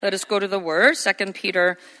Let us go to the word, 2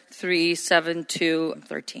 Peter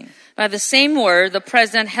 3:7-13. By the same word, the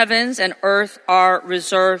present heavens and earth are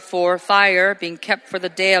reserved for fire, being kept for the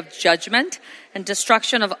day of judgment and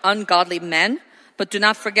destruction of ungodly men. But do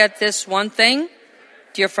not forget this one thing,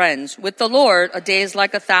 dear friends. With the Lord, a day is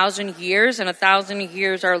like 1,000 years, and 1,000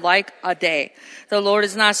 years are like a day. The Lord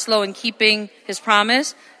is not slow in keeping his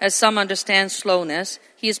promise, as some understand slowness.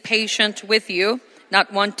 He is patient with you,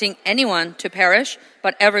 not wanting anyone to perish,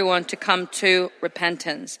 but everyone to come to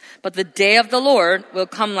repentance. But the day of the Lord will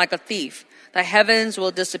come like a thief. The heavens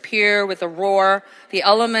will disappear with a roar, the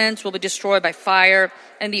elements will be destroyed by fire,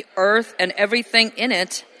 and the earth and everything in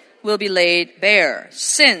it will be laid bare.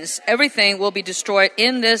 Since everything will be destroyed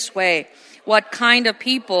in this way, what kind of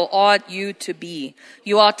people ought you to be?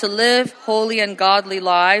 You ought to live holy and godly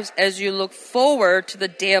lives as you look forward to the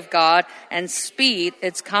day of God and speed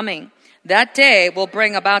its coming. That day will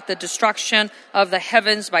bring about the destruction of the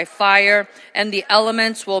heavens by fire, and the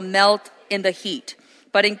elements will melt in the heat.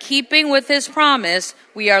 But in keeping with his promise,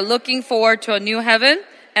 we are looking forward to a new heaven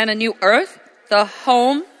and a new earth, the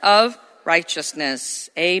home of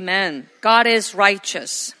righteousness. Amen. God is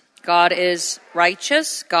righteous. God is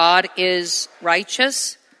righteous. God is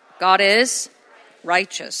righteous. God is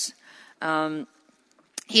righteous.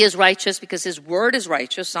 He is righteous because his word is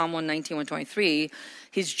righteous, Psalm 119, 123.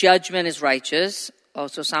 His judgment is righteous,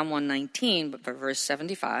 also Psalm 119, but verse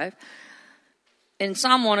 75. In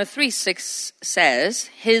Psalm 103:6 says,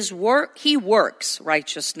 he works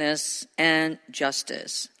righteousness and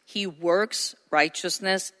justice. He works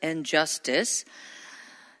righteousness and justice,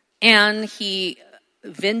 and he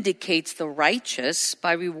vindicates the righteous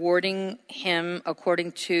by rewarding him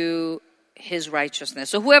according to his righteousness.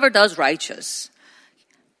 So whoever does righteous,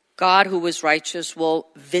 God who is righteous will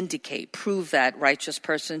vindicate, prove that righteous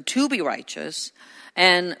person to be righteous,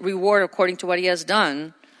 and reward according to what he has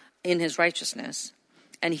done in his righteousness.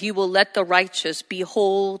 And he will let the righteous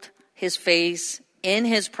behold his face in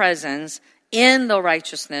his presence in the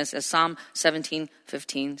righteousness, as Psalm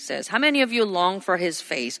 17:15 says. How many of you long for his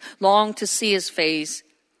face, long to see his face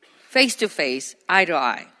to face, eye to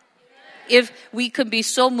eye? If we could be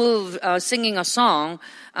so moved singing a song,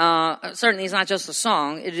 certainly it's not just a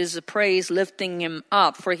song, it is a praise lifting him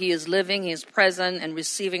up, for he is living, he is present, and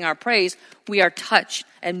receiving our praise. We are touched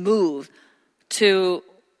and moved to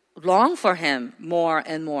long for him more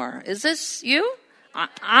and more. Is this you?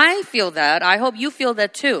 I feel that. I hope you feel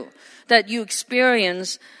that too, that you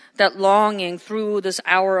experience that longing through this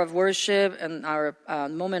hour of worship and our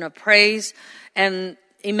moment of praise, and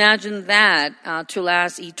imagine that to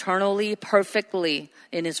last eternally, perfectly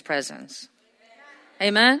in his presence.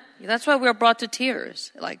 Amen? That's why we're brought to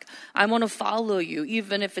tears. Like, I want to follow you,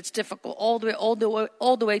 even if it's difficult, all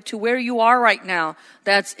the way to where you are right now.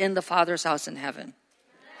 That's in the Father's house in heaven.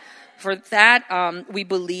 For that, we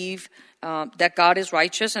believe that God is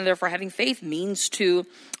righteous, and therefore having faith means to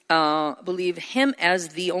believe him as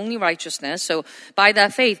the only righteousness. So by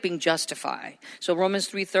that faith being justified. So Romans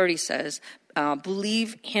 3:30 says,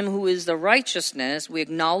 believe him who is the righteousness. We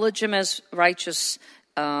acknowledge him as righteous,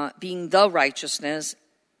 being the righteousness.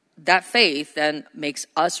 That faith then makes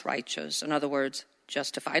us righteous. In other words,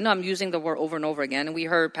 justified. I know I'm using the word over and over again, and we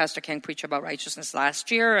heard Pastor Kang preach about righteousness last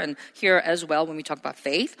year and here as well when we talk about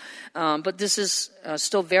faith. But this is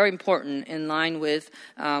still very important in line with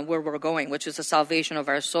where we're going, which is the salvation of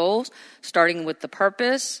our souls, starting with the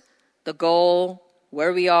purpose, the goal,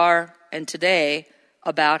 where we are, and today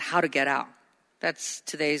about how to get out. That's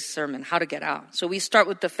today's sermon, how to get out. So we start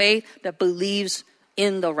with the faith that believes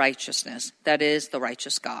in the righteousness, that is the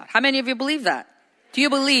righteous God. How many of you believe that? Do you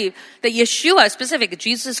believe that Yeshua, specifically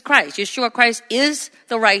Jesus Christ, Yeshua Christ is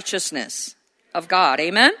the righteousness of God?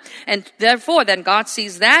 Amen? And therefore, then God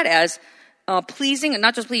sees that as pleasing, and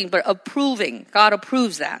not just pleasing, but approving. God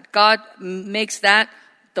approves that. God makes that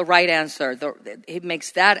the right answer. He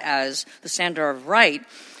makes that as the standard of right.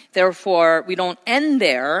 Therefore, we don't end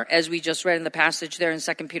there, as we just read in the passage there in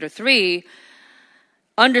 2 Peter 3,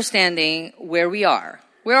 understanding where we are.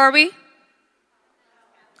 Where are we?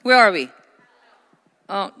 Where are we?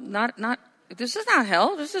 Oh, not, this is not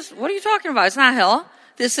hell. What are you talking about? It's not hell.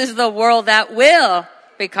 This is the world that will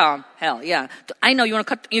become hell. Yeah. I know you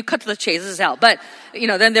cut to the chase. This is hell. But,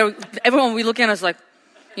 then everyone we look at us like,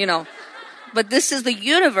 but this is the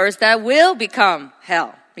universe that will become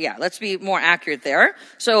hell. Yeah, let's be more accurate there.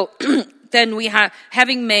 So then we have,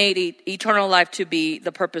 having made eternal life to be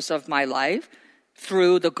the purpose of my life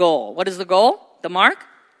through the goal. What is the goal? The mark?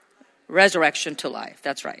 Resurrection to life.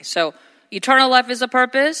 That's right. So eternal life is the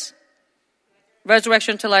purpose.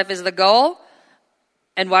 Resurrection to life is the goal.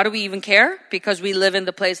 And why do we even care? Because we live in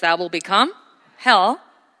the place that will become hell.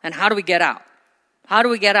 And how do we get out? How do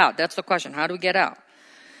we get out? That's the question. How do we get out?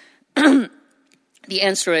 The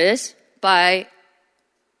answer is by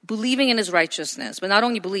believing in his righteousness. But not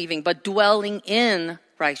only believing, but dwelling in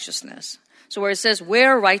righteousness. So where it says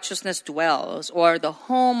where righteousness dwells, or the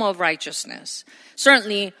home of righteousness,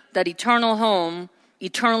 certainly that eternal home,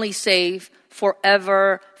 eternally safe,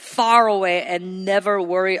 forever, far away, and never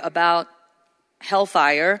worry about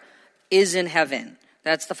hellfire, is in heaven.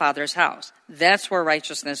 That's the Father's house. That's where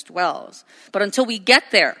righteousness dwells. But until we get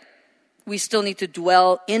there, we still need to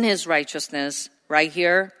dwell in his righteousness right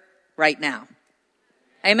here, right now.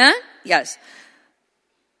 Amen? Yes.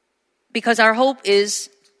 Because our hope is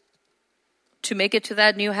to make it to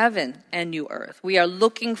that new heaven and new earth. We are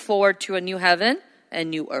looking forward to a new heaven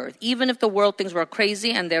and new earth. Even if the world thinks we're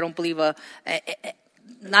crazy and they don't believe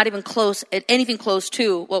not even close, anything close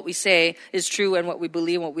to what we say is true and what we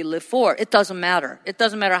believe and what we live for. It doesn't matter. It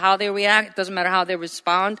doesn't matter how they react. It doesn't matter how they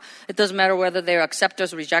respond. It doesn't matter whether they accept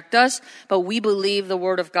us or reject us. But we believe the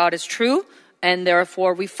word of God is true, and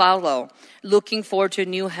therefore we follow, looking forward to a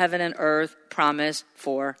new heaven and earth promise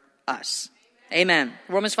for us. Amen.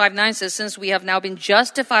 Romans 5:9 says, since we have now been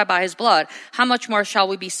justified by his blood, how much more shall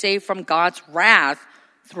we be saved from God's wrath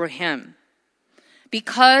through him?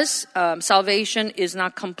 Because salvation is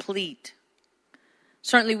not complete.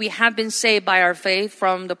 Certainly we have been saved by our faith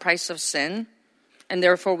from the price of sin, and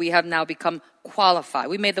therefore we have now become qualified.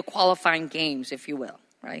 We made the qualifying games, if you will,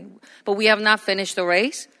 right? But we have not finished the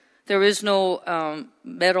race. There is no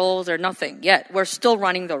medals or nothing yet. We're still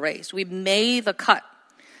running the race. We made the cut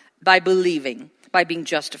by believing, by being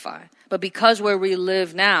justified. But because where we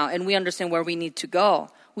live now and we understand where we need to go,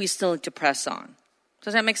 we still need to press on.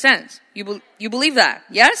 Does that make sense? You believe that?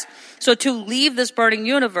 Yes? So to leave this burning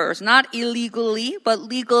universe, not illegally, but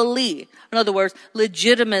legally. In other words,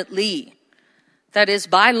 legitimately. That is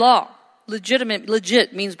by law.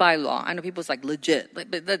 Legit means by law. I know people's like legit.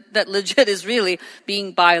 That legit is really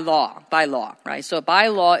being by law, right? So by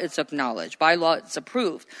law, it's acknowledged. By law, it's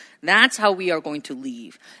approved. That's how we are going to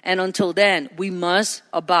leave. And until then, we must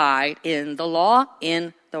abide in the law,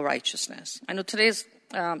 in the righteousness. I know today's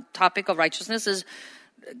topic of righteousness is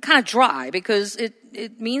kind of dry because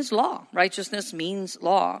it means law. Righteousness means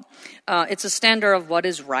law. It's a standard of what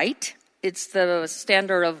is right. It's the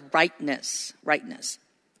standard of rightness.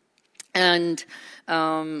 And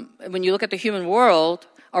when you look at the human world,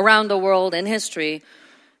 around the world in history,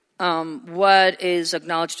 what is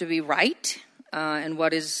acknowledged to be right and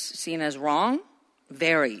what is seen as wrong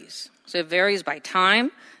varies. So it varies by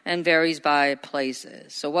time and varies by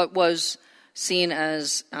places. So what was seen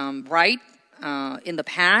as right in the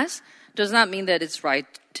past does not mean that it's right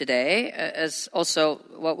today, as also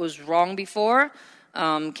what was wrong before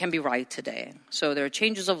can be right today. So there are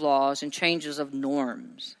changes of laws and changes of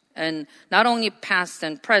norms. And not only past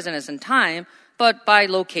and present as in time, but by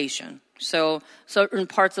location. So certain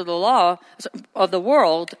parts of the law, of the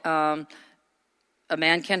world, a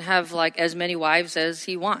man can have like as many wives as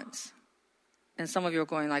he wants. And some of you are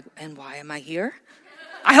going like, and why am I here?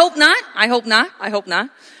 I hope not.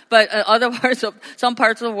 But some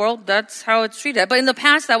parts of the world, that's how it's treated. But in the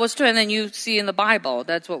past, that was true. And then you see in the Bible,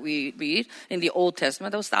 that's what we read in the Old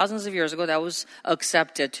Testament. That was thousands of years ago. That was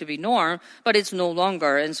accepted to be norm. But it's no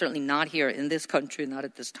longer, and certainly not here in this country, not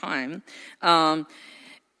at this time. So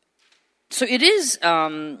it is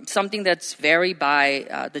something that's varied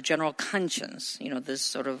by the general conscience. You know, this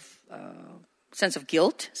sort of sense of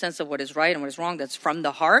guilt, sense of what is right and what is wrong, that's from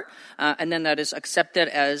the heart, and then that is accepted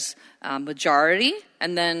as majority.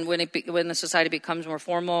 And then when the society becomes more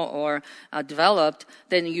formal or developed,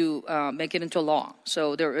 then you make it into law.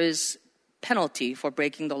 So there is penalty for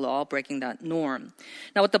breaking the law, breaking that norm.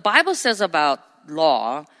 Now, what the Bible says about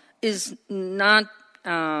law is not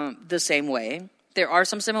the same way. There are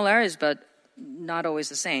some similarities, but not always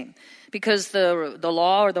the same. Because the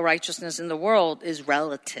law or the righteousness in the world is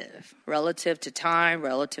relative to time,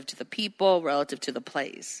 relative to the people, relative to the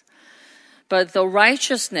place. But the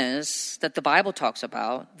righteousness that the Bible talks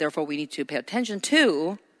about, therefore we need to pay attention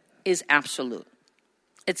to, is absolute.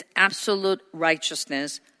 It's absolute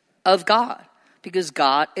righteousness of God, because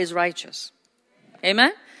God is righteous.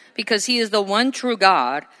 Amen? Because he is the one true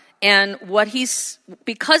God, and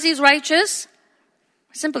because he's righteous,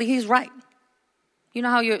 simply he's right. You know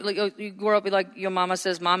how you grow up like your mama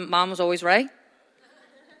says, mom's always right?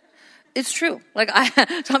 It's true. Like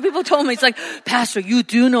some people told me, it's like, Pastor, you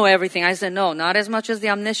do know everything. I said, no, not as much as the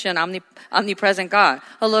omniscient, omnipresent God.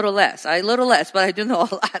 A little less, but I do know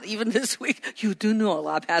a lot. Even this week, you do know a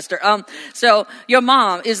lot, Pastor. So your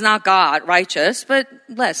mom is not God, righteous, but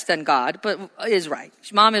less than God, but is right.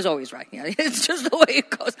 Mom is always right. Yeah, it's just the way it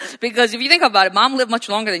goes. Because if you think about it, mom lived much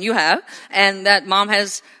longer than you have, and that mom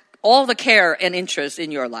has all the care and interest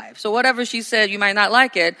in your life. So whatever she said, you might not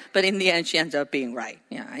like it, but in the end, she ends up being right.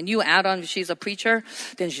 Yeah, and you add on, she's a preacher,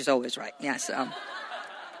 then she's always right. Yes.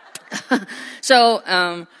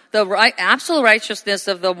 The absolute righteousness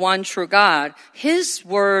of the one true God, His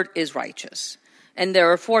word is righteous, and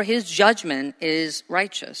therefore His judgment is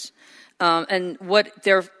righteous. And what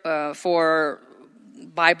therefore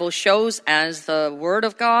Bible shows as the word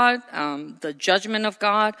of God, the judgment of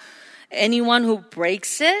God. Anyone who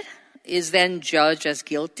breaks it is then judged as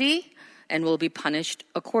guilty and will be punished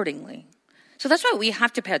accordingly. So that's why we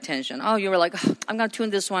have to pay attention. Oh, you were like, oh, I'm going to tune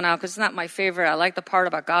this one out because it's not my favorite. I like the part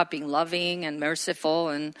about God being loving and merciful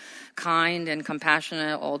and kind and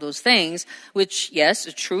compassionate, all those things, which, yes,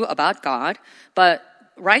 is true about God. But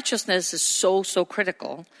righteousness is so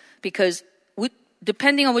critical because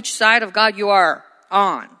depending on which side of God you are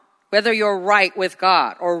on, whether you're right with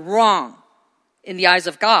God or wrong in the eyes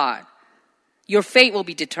of God, your fate will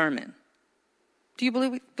be determined. Do you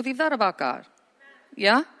believe that about God?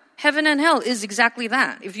 Yeah? Heaven and hell is exactly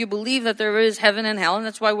that. If you believe that there is heaven and hell, and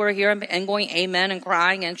that's why we're here and going amen and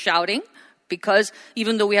crying and shouting, because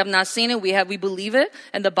even though we have not seen it, we believe it,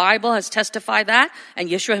 and the Bible has testified that, and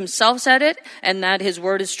Yeshua himself said it, and that his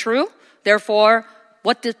word is true. Therefore,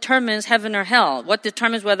 what determines heaven or hell, what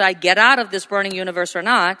determines whether I get out of this burning universe or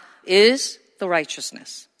not, is the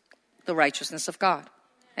righteousness of God.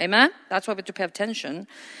 Amen? That's why we have to pay attention.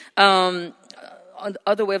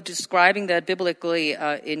 Other way of describing that biblically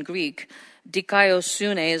in Greek,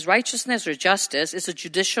 dikaiosune is righteousness or justice. It's a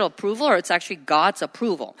judicial approval, or it's actually God's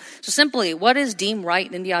approval. So simply, what is deemed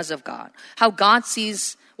right in the eyes of God? What God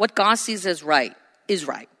sees as right is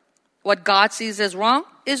right. What God sees as wrong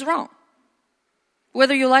is wrong.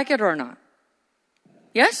 Whether you like it or not.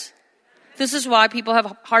 Yes? This is why people have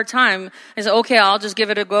a hard time. They say, okay, I'll just give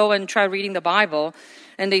it a go and try reading the Bible.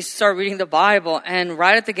 And they start reading the Bible, and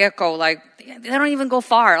right at the get-go, like, they don't even go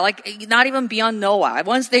far, like, not even beyond Noah.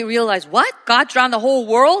 Once they realize, what? God drowned the whole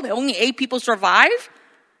world? Only 8 people survive?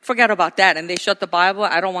 Forget about that. And they shut the Bible.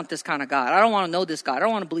 I don't want this kind of God. I don't want to know this God. I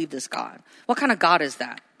don't want to believe this God. What kind of God is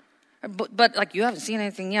that? But like, you haven't seen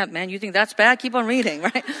anything yet, man. You think that's bad? Keep on reading,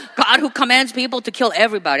 right? God who commands people to kill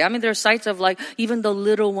everybody. I mean, there are sites of like, even the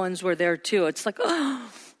little ones were there too. It's like,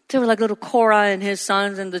 oh, they were like little Korah and his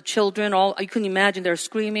sons and the children. All you can imagine, they're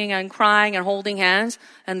screaming and crying and holding hands,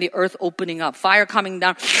 and the earth opening up, fire coming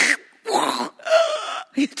down.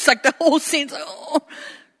 It's like the whole scene's like, oh,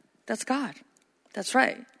 that's God. That's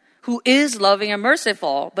right. Who is loving and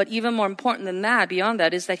merciful. But even more important than that, beyond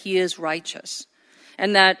that, is that he is righteous.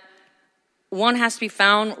 And that one has to be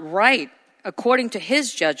found right according to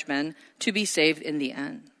his judgment to be saved in the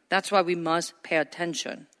end. That's why we must pay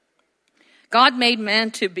attention. God made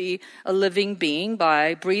man to be a living being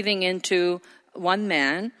by breathing into one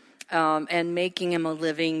man and making him a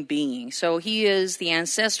living being. So he is the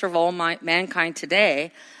ancestor of all mankind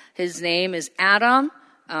today. His name is Adam,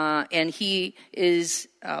 and he is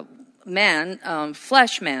man,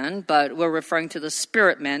 flesh man, but we're referring to the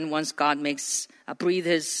spirit man. Once God breathe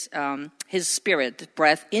his spirit,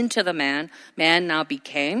 breath into the man now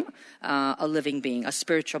became a living being, a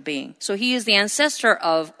spiritual being. So he is the ancestor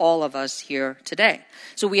of all of us here today.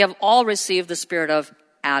 So we have all received the spirit of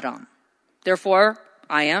Adam. Therefore,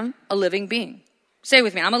 I am a living being. Say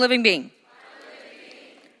with me, I'm a living being.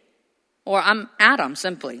 Or I'm Adam,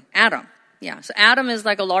 simply. Adam. Yeah. So Adam is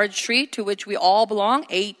like a large tree to which we all belong.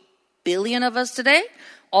 8 billion of us today.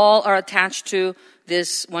 All are attached to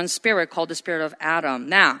this one spirit called the spirit of Adam.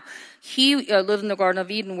 Now, he lived in the Garden of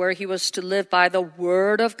Eden where he was to live by the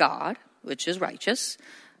word of God, which is righteous,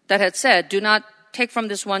 that had said, do not take from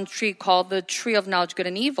this one tree called the tree of knowledge, good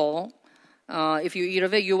and evil. If you eat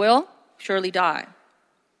of it, you will surely die.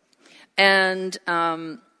 And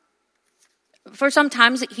for some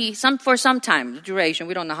time duration,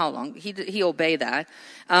 we don't know how long, he obeyed that.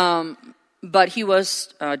 But he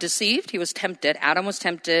was deceived. He was tempted. Adam was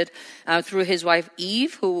tempted through his wife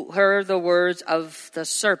Eve, who heard the words of the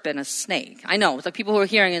serpent, a snake. I know, it's like people who are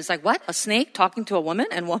hearing it, it's like, what? A snake talking to a woman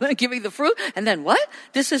and woman giving the fruit? And then what?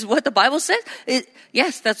 This is what the Bible says?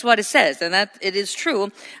 Yes, that's what it says. And that it is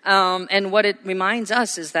true. And what it reminds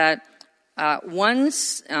us is that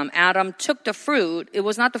once Adam took the fruit, it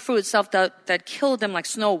was not the fruit itself that killed him like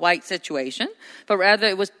Snow White situation, but rather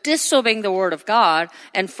it was disobeying the word of God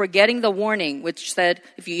and forgetting the warning, which said,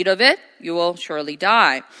 if you eat of it, you will surely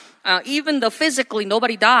die. Even though physically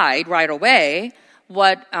nobody died right away,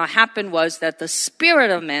 what happened was that the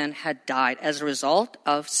spirit of man had died as a result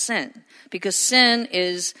of sin. Because sin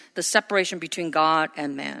is the separation between God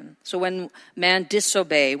and man. So when Adam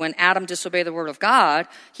disobeyed the word of God,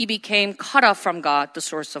 he became cut off from God, the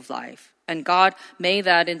source of life. And God made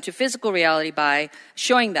that into physical reality by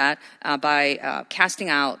showing that, by casting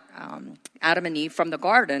out Adam and Eve from the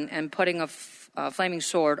garden and putting a flaming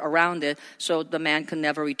sword around it so the man can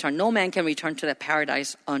never return. No man can return to that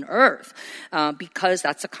paradise on earth because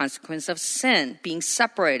that's a consequence of sin, being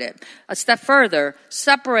separated. A step further,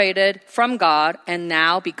 separated from God, and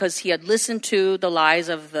now because he had listened to the lies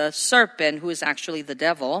of the serpent, who is actually the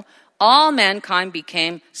devil, all mankind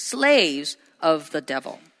became slaves of the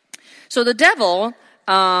devil. So the devil,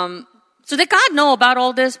 so did God know about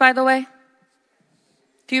all this, by the way?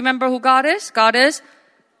 Do you remember who God is? God is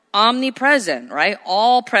omnipresent, right?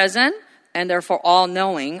 All present, and therefore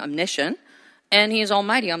all-knowing, omniscient. And he is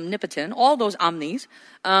almighty, omnipotent, all those omnis.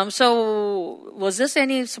 So was this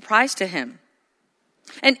any surprise to him?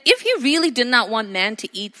 And if he really did not want man to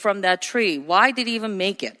eat from that tree, why did he even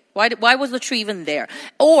make it? Why was the tree even there?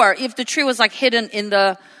 Or if the tree was like hidden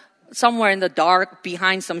somewhere in the dark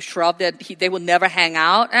behind some shrub that they would never hang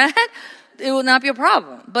out at, it would not be a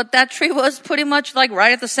problem. But that tree was pretty much like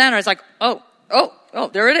right at the center. It's like, oh,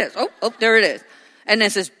 there it is. Oh, there it is. And then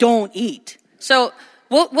it says, don't eat. So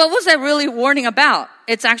what was that really warning about?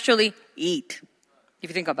 It's actually eat, if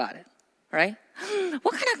you think about it, right?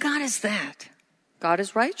 What kind of God is that? God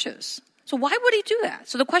is righteous. So why would he do that?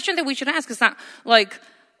 So the question that we should ask is not like,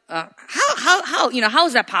 how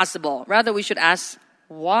is that possible? Rather, we should ask,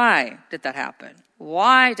 why did that happen?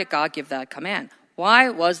 Why did God give that command? Why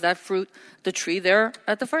was that fruit, the tree there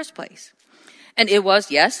at the first place? And it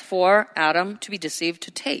was, yes, for Adam to be deceived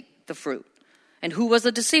to take the fruit. And who was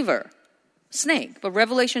the deceiver? Snake. But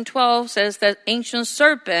Revelation 12 says that ancient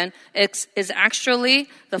serpent is actually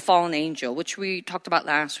the fallen angel, which we talked about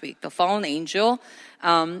last week. The fallen angel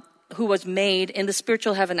who was made in the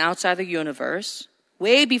spiritual heaven outside the universe,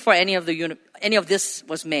 way before any of this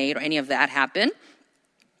was made or any of that happened.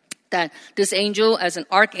 That this angel, as an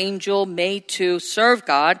archangel made to serve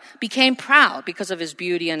God, became proud because of his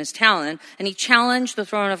beauty and his talent, and he challenged the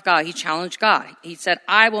throne of God. He challenged God. He said,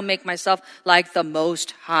 I will make myself like the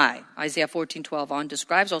Most High. Isaiah 14:12 on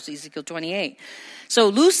describes also Ezekiel 28. So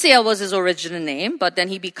Lucifer was his original name, but then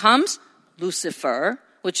he becomes Lucifer,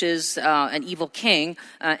 which is an evil king,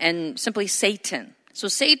 and simply Satan. So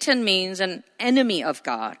Satan means an enemy of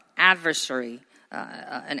God, adversary.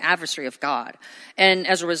 An adversary of God. And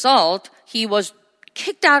as a result, he was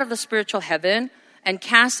kicked out of the spiritual heaven and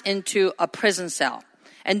cast into a prison cell.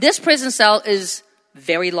 And this prison cell is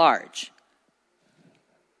very large.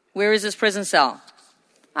 Where is this prison cell?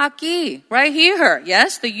 Aquí, right here.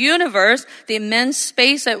 Yes, the universe, the immense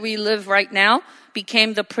space that we live right now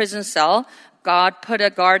became the prison cell. God put a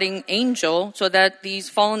guarding angel so that these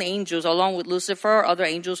fallen angels, along with Lucifer, other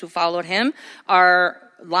angels who followed him, are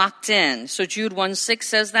locked in. So Jude 1:6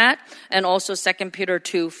 says that, and also 2 Peter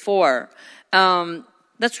 2:4.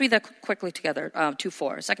 Let's read that quickly together.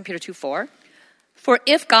 2:4. 2 Peter 2:4. For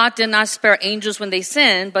if God did not spare angels when they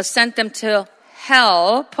sinned, but sent them to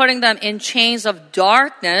hell, putting them in chains of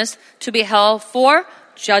darkness to be held for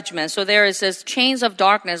judgment. So there it says chains of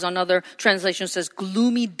darkness. Another translation says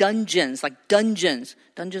gloomy dungeons, like dungeons.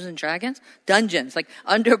 Dungeons and Dragons? Dungeons, like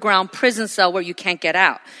underground prison cell where you can't get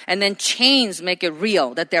out. And then chains make it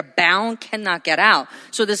real, that they're bound, cannot get out.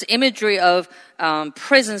 So this imagery of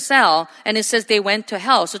prison cell, and it says they went to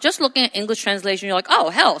hell. So just looking at English translation, you're like, oh,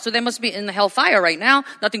 hell. So they must be in the hellfire right now.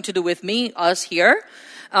 Nothing to do with me, us here.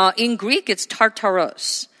 In Greek, it's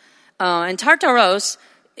Tartaros. And Tartaros,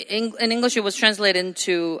 in English, it was translated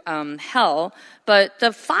into hell, but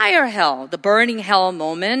the fire hell, the burning hell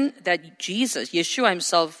moment that Yeshua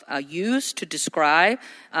himself used to describe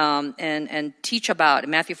and teach about in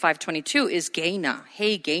Matthew 5:22 is Gehenna,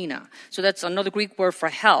 hey Gehenna. So that's another Greek word for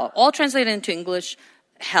hell, all translated into English,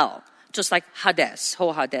 hell. Just like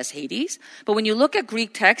Hades, Hades. But when you look at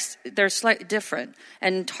Greek texts, they're slightly different.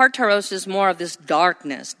 And Tartaros is more of this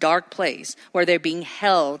darkness, dark place where they're being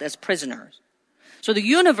held as prisoners. So the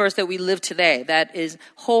universe that we live today, that is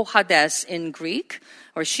Hades in Greek,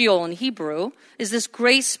 or Sheol in Hebrew, is this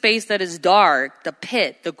great space that is dark, the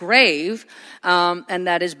pit, the grave, and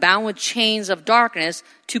that is bound with chains of darkness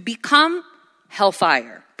to become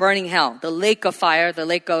hellfire, burning hell, the lake of fire, the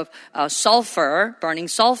lake of sulfur, burning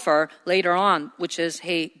sulfur later on, which is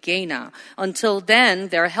Gehenna. Until then,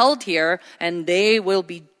 they're held here and they will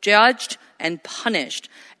be judged and punished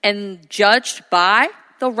and judged by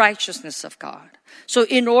the righteousness of God. So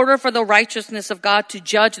in order for the righteousness of God to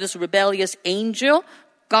judge this rebellious angel,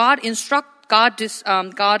 God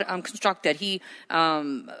constructed. He,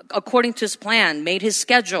 according to his plan, made his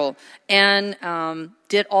schedule and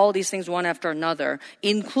did all these things one after another,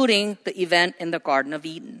 including the event in the Garden of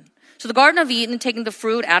Eden. So the Garden of Eden, taking the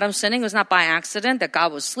fruit, Adam sinning, was not by accident, that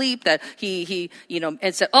God was asleep, that he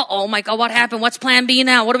and said, oh my God, what happened? What's plan B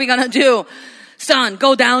now? What are we going to do? Son,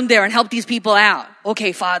 go down there and help these people out.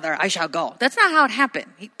 Okay, Father, I shall go. That's not how it happened.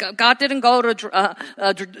 God didn't go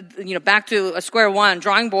to, back to a square one,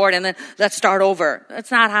 drawing board, and then let's start over. That's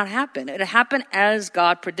not how it happened. It happened as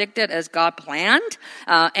God predicted, as God planned,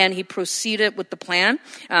 and he proceeded with the plan,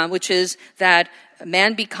 which is that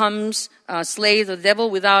man becomes slaves of the devil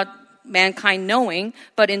without mankind knowing,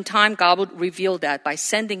 but in time God would reveal that by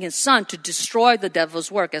sending his son to destroy the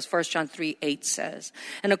devil's work, as 1 John 3:8 says.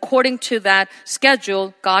 And according to that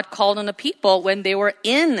schedule, God called on the people when they were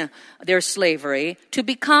in their slavery to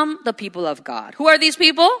become the people of God. Who are these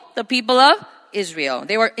people? The people of Israel.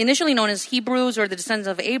 They were initially known as Hebrews, or the descendants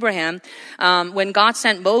of Abraham, when God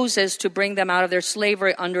sent Moses to bring them out of their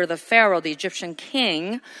slavery under the Pharaoh, the Egyptian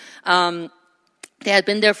king. They had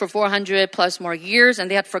been there for 400 plus more years, and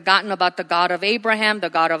they had forgotten about the God of Abraham,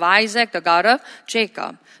 the God of Isaac, the God of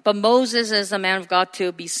Jacob. But Moses, as a man of God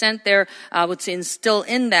to be sent there, would instill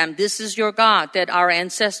in them, this is your God that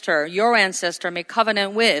your ancestor made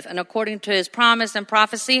covenant with. And according to his promise and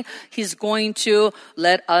prophecy, he's going to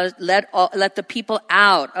let the people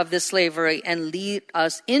out of this slavery and lead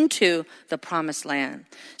us into the promised land.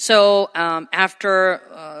 So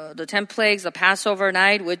after the 10 plagues, the Passover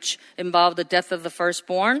night, which involved the death of the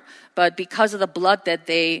firstborn, but because of the blood that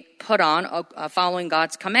they put on, following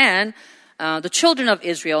God's command, the children of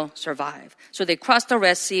Israel survived. So they crossed the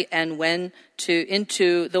Red Sea and went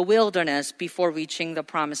into the wilderness before reaching the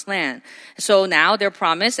promised land. So now they're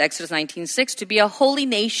promised, Exodus 19:6, to be a holy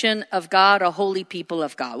nation of God, a holy people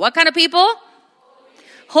of God. What kind of people?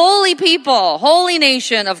 Holy people, holy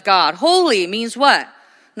nation of God. Holy means what?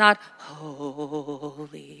 Not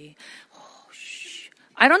holy.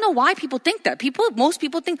 I don't know why people think that. Most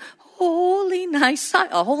people think holy means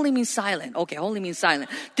silent. Okay, holy means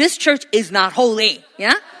silent. This church is not holy,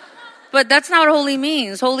 yeah? But that's not what holy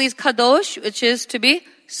means. Holy is kadosh, which is to be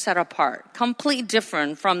set apart. Completely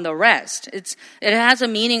different from the rest. It has a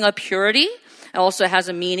meaning of purity. It also has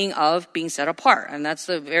a meaning of being set apart. And that's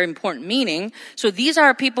a very important meaning. So these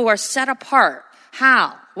are people who are set apart.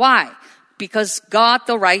 How? Why? Because God,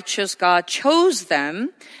 the righteous God, chose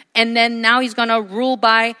them, and then now he's going to rule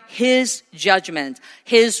by his judgment,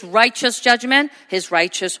 his righteous judgment, his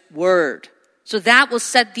righteous word. So that will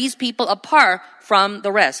set these people apart from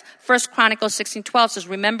the rest. 1 Chronicles 16:12 says,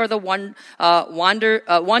 remember the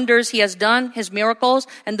wonders he has done, his miracles,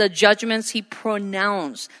 and the judgments he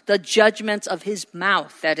pronounced, the judgments of his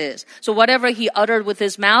mouth, that is. So whatever he uttered with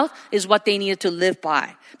his mouth is what they needed to live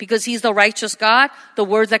by. Because he's the righteous God, the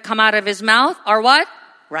words that come out of his mouth are what?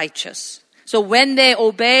 Righteous. So when they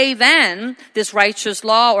obey then this righteous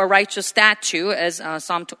law or righteous statute, as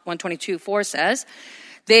Psalm 122:4 says,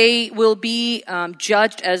 they will be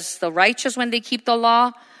judged as the righteous when they keep the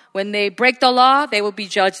law. When they break the law, they will be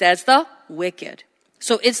judged as the wicked.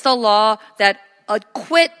 So it's the law that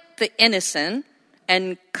acquit the innocent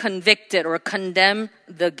and convicted or condemn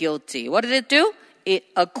the guilty. What did it do? It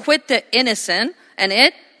acquit the innocent and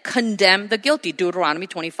it condemned the guilty. Deuteronomy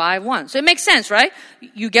 25:1. So it makes sense, right?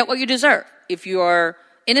 You get what you deserve. If you are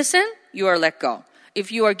innocent, you are let go.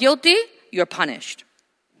 If you are guilty, you're punished.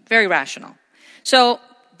 Very rational. So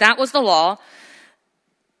that was the law.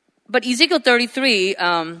 But Ezekiel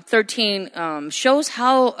 33:13 shows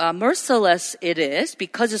how merciless it is,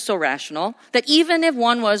 because it's so rational, that even if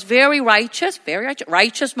one was very righteous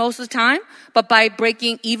most of the time, but by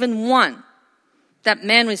breaking even one, that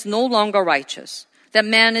man is no longer righteous. That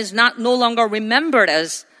man is no longer remembered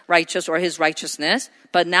as righteous or his righteousness,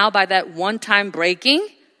 but now by that one-time breaking,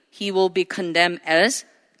 he will be condemned as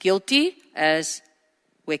guilty, as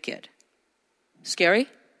wicked. Scary?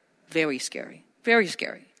 Very scary. Very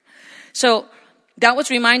scary. So that was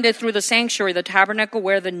reminded through the sanctuary, the tabernacle,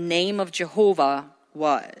 where the name of Jehovah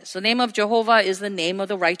was. The name of Jehovah is the name of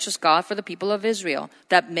the righteous God for the people of Israel,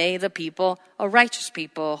 that made the people a righteous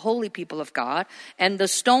people, a holy people of God. And the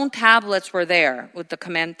stone tablets were there with the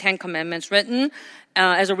 10 commandments written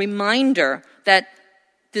as a reminder that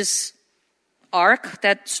this ark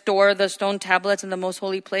that stored the stone tablets in the most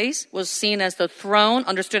holy place was seen as the throne,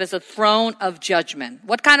 understood as the throne of judgment.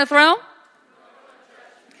 What kind of throne?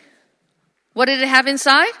 What did it have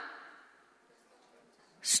inside?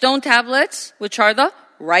 Stone tablets, which are the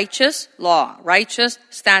righteous law, righteous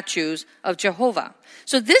statutes of Jehovah.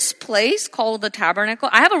 So this place called the tabernacle,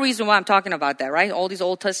 I have a reason why I'm talking about that, right? All these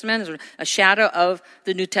Old Testaments are a shadow of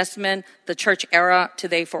the New Testament, the church era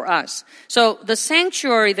today for us. So the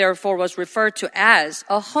sanctuary, therefore, was referred to as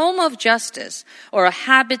a home of justice or a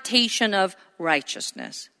habitation of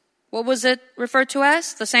righteousness. What was it referred to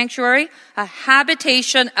as, the sanctuary? A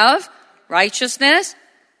habitation of righteousness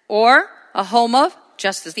or a home of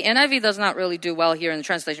justice. The NIV does not really do well here in the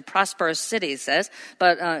translation. Prosperous city, it says.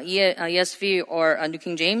 But ESV or New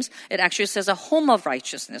King James, it actually says a home of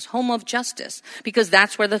righteousness, home of justice, because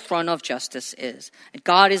that's where the throne of justice is. And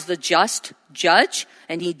God is the just judge,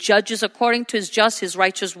 and he judges according to his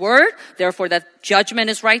righteous word. Therefore, that judgment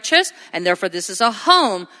is righteous, and therefore this is a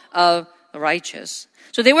home of the righteous.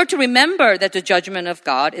 So they were to remember that the judgment of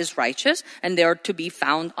God is righteous, and they are to be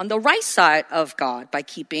found on the right side of God by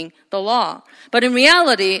keeping the law. But in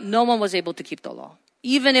reality, no one was able to keep the law.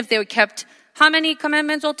 Even if they kept, how many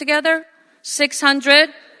commandments altogether?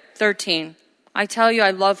 613. I tell you,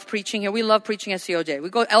 I love preaching here. We love preaching at COJ. We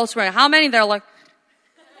go elsewhere. How many? They're like,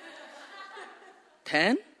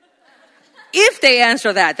 10? If they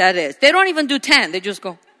answer that is. They don't even do 10. They just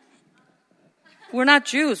go, we're not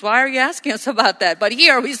Jews. Why are you asking us about that? But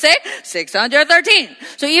here we say 613.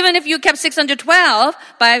 So even if you kept 612,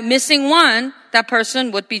 by missing one, that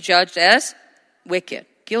person would be judged as wicked,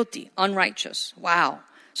 guilty, unrighteous. Wow.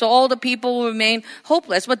 So all the people will remain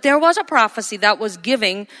hopeless. But there was a prophecy that was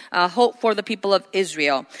giving hope for the people of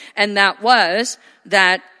Israel. And that was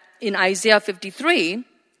that in Isaiah 53,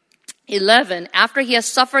 11, after he has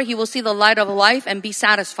suffered, he will see the light of life and be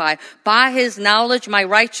satisfied. By his knowledge, my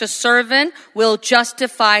righteous servant will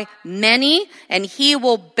justify many, and he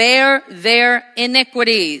will bear their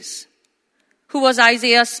iniquities. Who was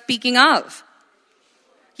Isaiah speaking of?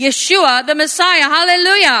 Yeshua, the Messiah.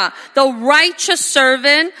 Hallelujah. The righteous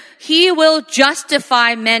servant, he will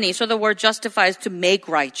justify many. So the word justify is to make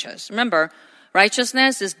righteous. Remember,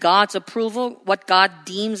 righteousness is God's approval, what God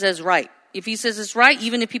deems as right. If he says it's right,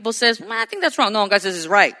 even if people says, I think that's wrong. No, God says it's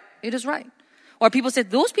right. It is right. Or people say,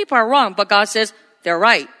 those people are wrong, but God says they're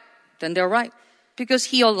right. Then they're right. Because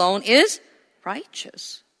he alone is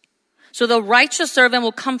righteous. So the righteous servant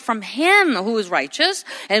will come from him who is righteous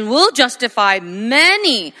and will justify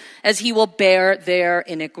many as he will bear their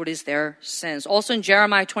iniquities, their sins. Also in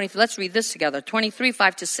Jeremiah 23, let's read this together. 23,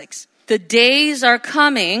 5-6. The days are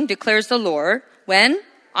coming, declares the Lord, when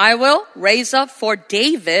I will raise up for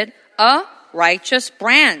David a righteous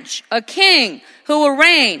branch, a king who will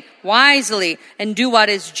reign wisely and do what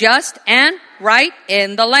is just and right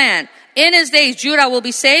in the land. In his days, Judah will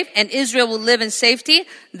be saved and Israel will live in safety.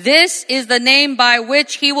 This is the name by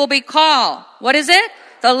which he will be called. What is it?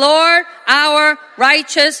 The Lord, our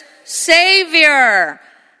righteous Savior.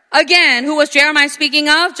 Again, who was Jeremiah speaking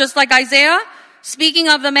of? Just like Isaiah? Speaking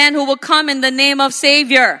of the man who will come in the name of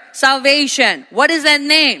Savior, salvation. What is that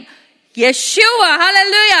name? Yeshua,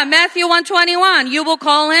 hallelujah, Matthew 1:21. You will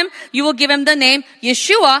call him, you will give him the name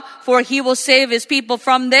Yeshua, for he will save his people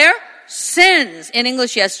from their sins. In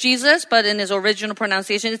English, yes, Jesus, but in his original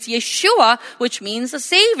pronunciation, it's Yeshua, which means the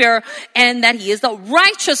Savior, and that he is the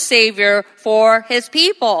righteous Savior for his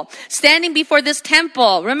people. Standing before this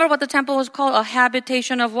temple, remember what the temple was called? A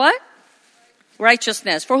habitation of what?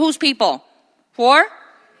 Righteousness. For whose people? For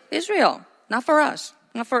Israel, not for us.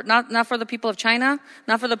 Not for the people of China,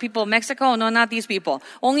 not for the people of Mexico, no, not these people.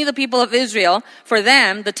 Only the people of Israel. For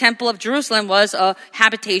them, the temple of Jerusalem was a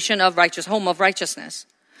habitation of righteous, home of righteousness.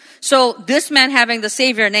 So this man having the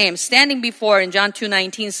Savior name, standing before in John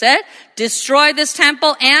 2:19 said, destroy this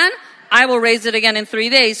temple and I will raise it again in 3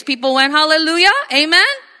 days. People went, hallelujah, amen?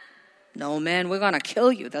 No, man, we're going to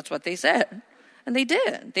kill you. That's what they said. And they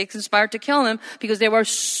did. They conspired to kill him because they were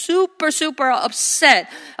super, super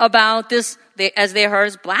upset about this, as they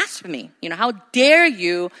heard, blasphemy. You know, how dare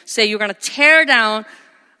you say you're going to tear down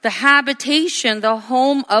the habitation, the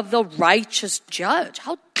home of the righteous judge?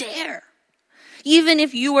 How dare? Even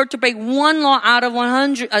if you were to break one law out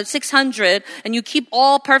of 600 and you keep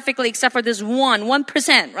all perfectly except for this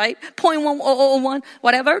 1%, right? 0.1001,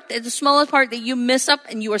 whatever, the smallest part that you miss up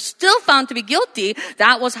and you are still found to be guilty,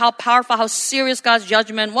 that was how powerful, how serious God's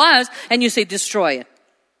judgment was, and you say destroy it.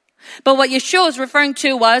 But what Yeshua was referring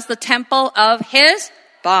to was the temple of his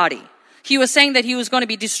body. He was saying that he was going to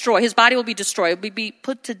be destroyed. His body will be destroyed. It will be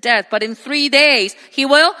put to death. But in 3 days, he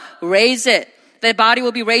will raise it. the body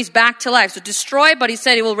will be raised back to life. So destroyed, but he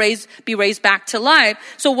said it will be raised back to life.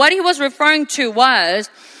 So what he was referring to was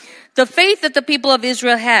the faith that the people of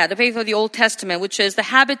Israel had, the faith of the Old Testament, which is the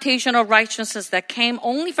habitation of righteousness that came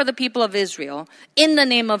only for the people of Israel in the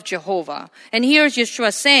name of Jehovah. And here's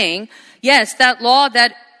Yeshua saying, yes, that law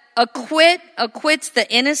that acquits the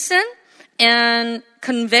innocent and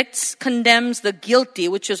condemns the guilty,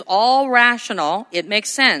 which is all rational. It makes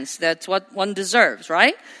sense. That's what one deserves,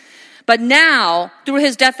 right? But now, through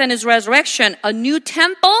his death and his resurrection, a new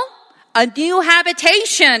temple, a new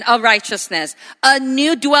habitation of righteousness, a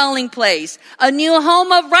new dwelling place, a new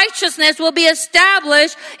home of righteousness will be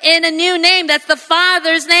established in a new name. That's the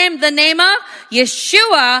Father's name, the name of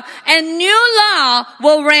Yeshua, and new law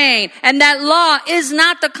will reign. And that law is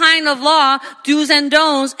not the kind of law, do's and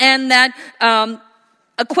don'ts, and that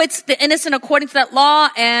acquits the innocent according to that law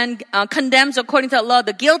and condemns according to that law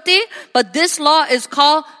the guilty. But this law is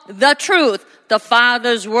called the truth, the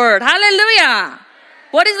Father's word. Hallelujah!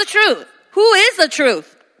 What is the truth? Who is the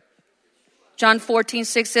truth? John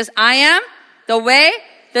 14:6 says, I am the way,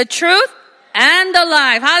 the truth, and the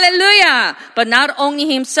life. Hallelujah! But not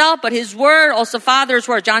only himself, but his word, also Father's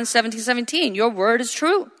word. John 17:17, your word is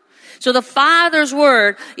true. So the Father's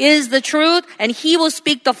word is the truth, and he will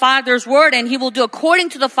speak the Father's word, and he will do according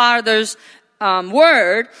to the Father's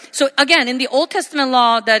word. So again, in the Old Testament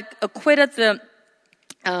law that acquit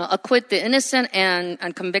the innocent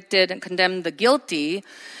and convicted and condemned the guilty.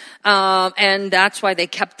 And that's why they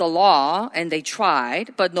kept the law and they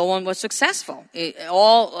tried, but no one was successful.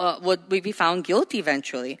 All would be found guilty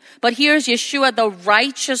eventually. But here's Yeshua, the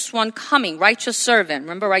righteous one coming, righteous servant.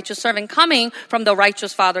 Remember, righteous servant coming from the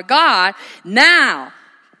righteous Father God. Now,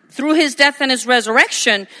 through his death and his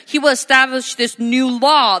resurrection, he will establish this new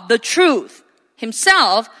law, the truth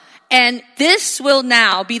himself. And this will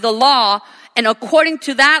now be the law. And according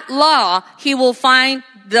to that law, he will find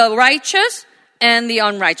the righteous and the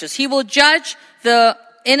unrighteous. He will judge the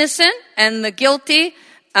innocent and the guilty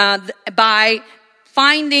by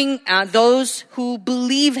finding those who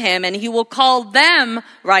believe him, and he will call them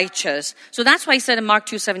righteous. So that's why he said in Mark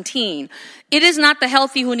 2:17, it is not the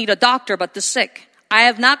healthy who need a doctor, but the sick. I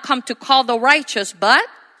have not come to call the righteous, but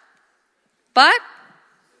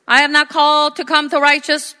I have not called to come to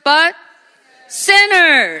righteous, but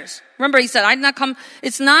sinners. Remember, he said, I did not come.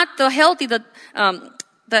 It's not the healthy.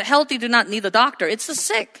 The healthy do not need the doctor. It's the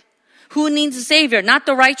sick who needs a savior. Not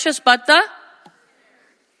the righteous, but the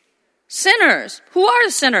sinners. Who are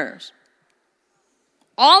the sinners?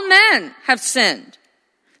 All men have sinned.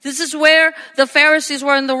 This is where the Pharisees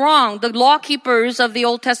were in the wrong. The law keepers of the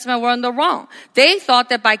Old Testament were in the wrong. They thought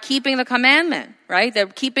that by keeping the commandment, right, they're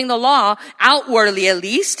keeping the law outwardly at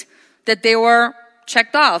least, that they were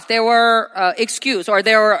checked off, they were excused, or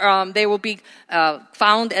they will be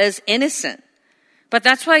found as innocent. But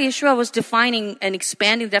that's why Yeshua was defining and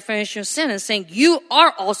expanding the definition of sin and saying, you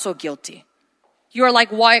are also guilty. You are like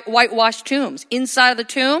whitewashed tombs. Inside the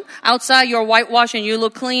tomb, outside you're whitewashed and you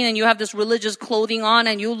look clean and you have this religious clothing on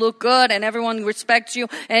and you look good and everyone respects you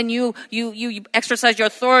and you exercise your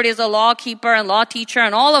authority as a law keeper and law teacher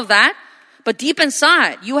and all of that. But deep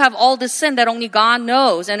inside, you have all this sin that only God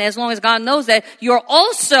knows. And as long as God knows that, you're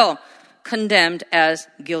also condemned as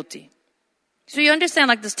guilty. So you understand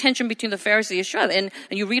like this tension between the Pharisees and Yeshua.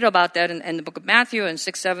 And you read about that in the book of Matthew and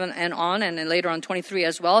 6, 7 and on. And then later on 23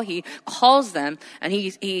 as well. He calls them and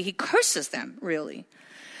he curses them really.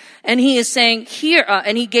 And he is saying here,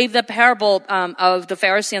 and he gave the parable of the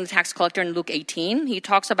Pharisee and the tax collector in Luke 18. He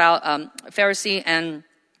talks about Pharisee and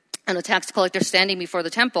a tax collector standing before the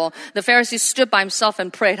temple. The Pharisee stood by himself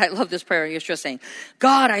and prayed. I love this prayer. Yeshua saying,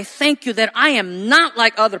 God, I thank you that I am not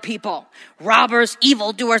like other people, robbers,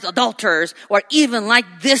 evildoers, adulterers, or even like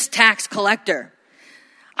this tax collector.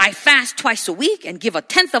 I fast twice a week and give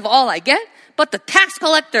 1/10 of all I get, but the tax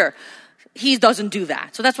collector, he doesn't do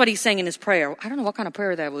that. So that's what he's saying in his prayer. I don't know what kind of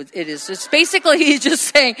prayer it is. It's basically, he's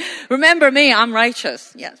just saying, remember me, I'm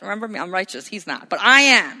righteous. Yes, remember me, I'm righteous. He's not, but I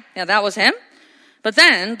am. Yeah, that was him. But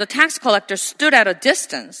then the tax collector stood at a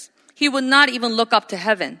distance. He would not even look up to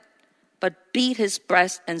heaven, but beat his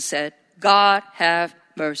breast and said, God, have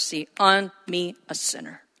mercy on me, a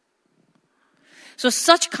sinner. So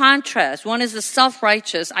such contrast. One is the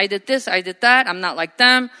self-righteous. I did this, I did that. I'm not like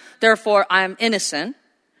them. Therefore, I'm innocent.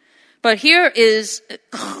 But here is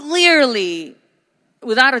clearly,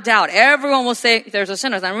 without a doubt, everyone will say there's a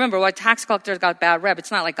sinner. And remember, why tax collectors got bad rep.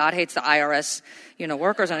 It's not like God hates the IRS,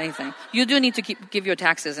 workers or anything. You do need to give your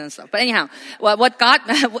taxes and stuff. But anyhow, what God,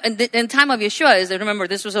 in the time of Yeshua is, remember,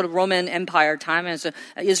 this was a Roman Empire time, and so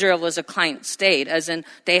Israel was a client state, as in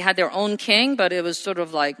they had their own king, but it was sort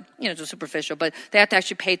of like, just superficial, but they had to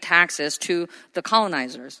actually pay taxes to the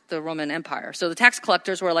colonizers, the Roman Empire. So the tax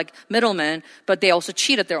collectors were like middlemen, but they also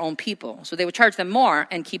cheated their own people. So they would charge them more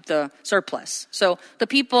and keep the surplus. So the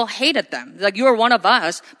people hated them. Like, you're one of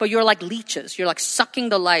us, but you're like leeches. You're like sucking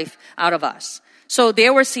the life out of us. So they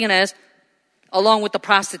were seen as, along with the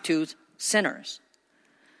prostitutes, sinners.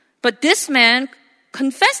 But this man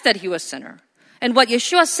confessed that he was a sinner. And what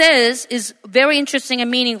Yeshua says is very interesting and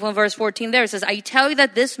meaningful in verse 14 there. It says, I tell you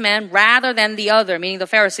that this man, rather than the other, meaning the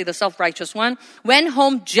Pharisee, the self-righteous one, went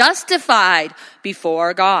home justified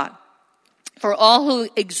before God. For all who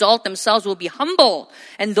exalt themselves will be humbled,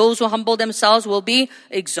 and those who humble themselves will be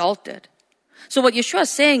exalted. So what Yeshua is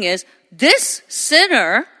saying is, this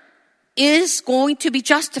sinner is going to be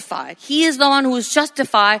justified. He is the one who is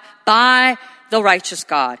justified by the righteous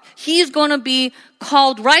God. He is going to be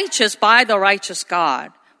called righteous by the righteous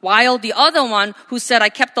God. While the other one who said, I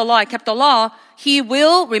kept the law, he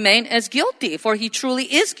will remain as guilty, for he truly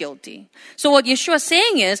is guilty. So what Yeshua is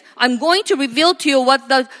saying is, I'm going to reveal to you what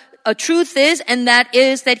the truth is, and that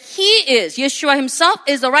is that he is. Yeshua himself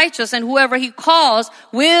is the righteous, and whoever he calls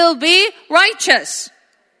will be righteous.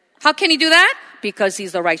 How can he do that? Because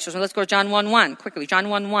he's the righteous one. Let's go to John 1:1 quickly. John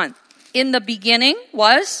 1:1. In the beginning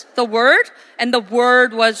was the Word, and the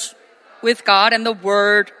Word was with God, and the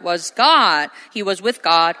Word was God. He was with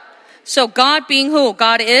God. So God being who?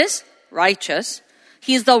 God is righteous.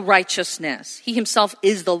 He is the righteousness. He himself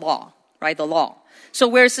is the law, right? The law. So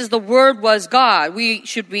where it says the Word was God, we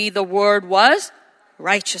should read the Word was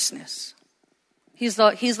righteousness. He's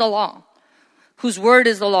the law. Whose word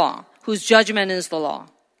is the law. Whose judgment is the law.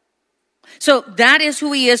 So that is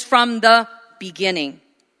who he is from the beginning.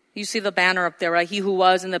 You see the banner up there, right? He who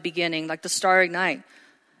was in the beginning, like the star ignite.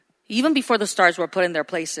 Even before the stars were put in their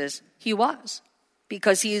places, he was.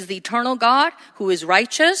 Because he is the eternal God who is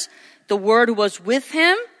righteous. The word who was with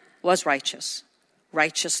him was righteous.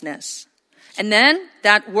 Righteousness. And then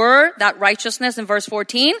that word, that righteousness in verse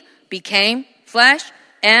 14, became flesh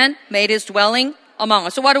and made his dwelling among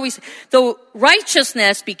us. So what do we say? The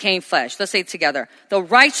righteousness became flesh. Let's say it together. The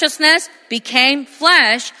righteousness became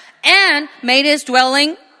flesh and made his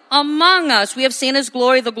dwelling among us. We have seen his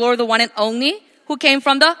glory, the glory of the one and only, who came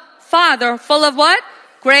from the Father, full of what?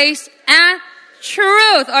 Grace and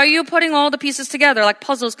truth. Are you putting all the pieces together, like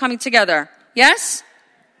puzzles coming together? Yes?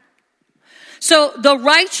 So the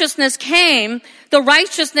righteousness came. The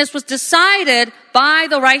righteousness was decided by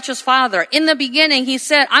the righteous Father. In the beginning, he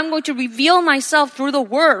said, I'm going to reveal myself through the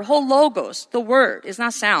Word, whole logos. The Word is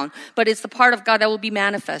not sound, but it's the part of God that will be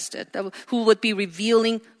manifested, who would be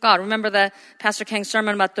revealing God. Remember that Pastor Kang's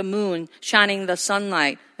sermon about the moon shining the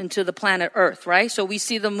sunlight into the planet Earth, right? So we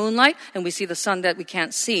see the moonlight and we see the sun that we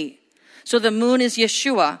can't see. So the moon is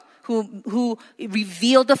Yeshua, who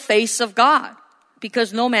revealed the face of God,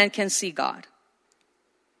 because no man can see God.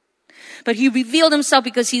 But he revealed himself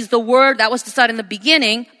because he's the Word that was decided in the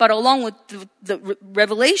beginning, but along with the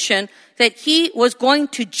revelation that he was going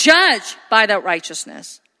to judge by that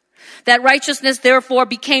righteousness. That righteousness therefore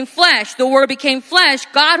became flesh. The Word became flesh.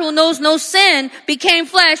 God, who knows no sin, became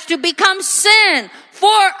flesh to become sin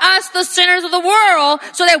for us, the sinners of the world,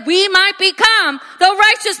 so that we might become the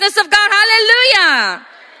righteousness of God. Hallelujah!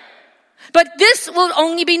 But this will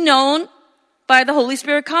only be known by the Holy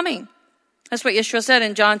Spirit coming. That's what Yeshua said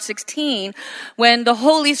in John 16. When the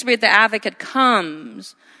Holy Spirit, the advocate,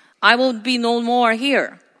 comes, I will be no more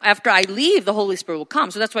here. After I leave, the Holy Spirit will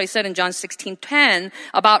come. So that's why he said in John 16:10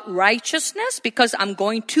 about righteousness, because I'm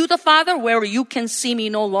going to the Father where you can see me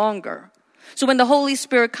no longer. So when the Holy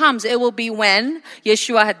Spirit comes, it will be when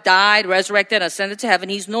Yeshua had died, resurrected, ascended to heaven.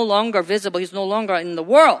 He's no longer visible. He's no longer in the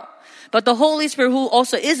world. But the Holy Spirit, who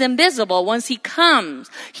also is invisible, once he comes,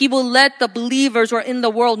 he will let the believers who are in the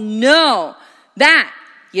world know that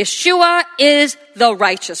Yeshua is the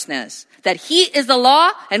righteousness. That he is the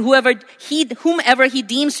law, and whomever he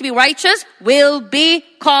deems to be righteous will be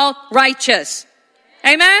called righteous.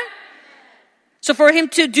 Amen? So for him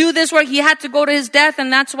to do this work, he had to go to his death,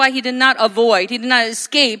 and that's why he did not avoid, he did not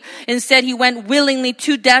escape. Instead, he went willingly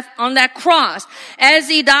to death on that cross. As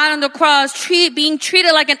he died on the cross, being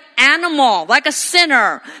treated like an animal, like a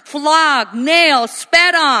sinner, flogged, nailed,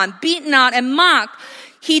 spat on, beaten on, and mocked.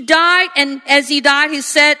 He died, and as he died, he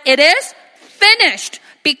said, it is finished.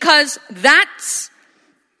 Because that's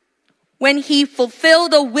when he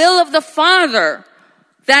fulfilled the will of the Father.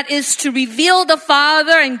 That is to reveal the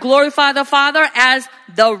Father and glorify the Father as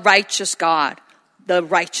the righteous God, the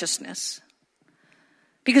righteousness.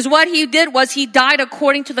 Because what he did was he died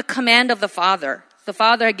according to the command of the Father. The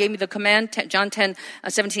Father gave me the command, John 10,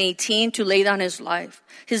 17, 18, to lay down his life.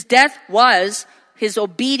 His death was his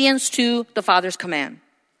obedience to the Father's command.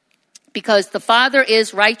 Because the Father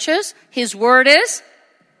is righteous, his word is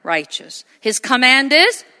righteous. His command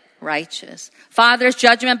is righteous. Father's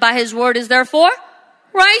judgment by his word is therefore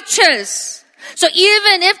righteous. So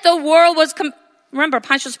even if the world was, remember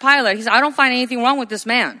Pontius Pilate, he said, I don't find anything wrong with this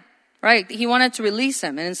man. Right? He wanted to release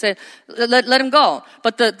him and said, let him go.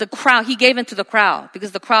 But the crowd, he gave in to the crowd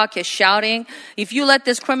because the crowd kept shouting, if you let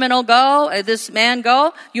this criminal go, this man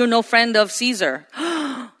go, you're no friend of Caesar.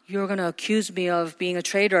 You're going to accuse me of being a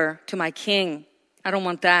traitor to my king. I don't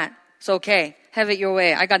want that. It's okay. Have it your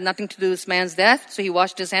way. I got nothing to do with this man's death. So he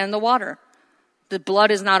washed his hand in the water. The blood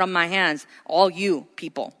is not on my hands. All you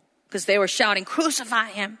people. Because they were shouting, crucify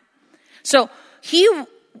him. So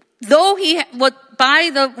though he was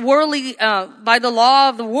by the law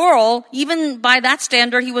of the world, even by that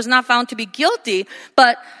standard, he was not found to be guilty.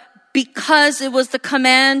 But because it was the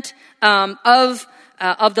command of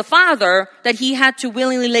the Father that he had to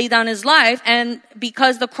willingly lay down his life, and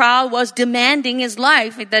because the crowd was demanding his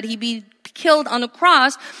life, that he be killed on the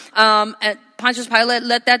cross, Pontius Pilate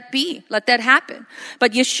let that happen.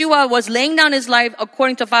 But Yeshua was laying down his life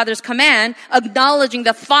according to Father's command, acknowledging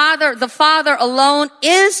the Father alone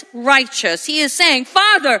is righteous. He is saying,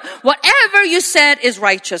 Father, whatever you said is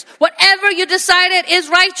righteous. Whatever you decided is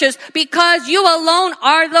righteous because you alone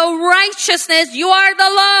are the righteousness. You are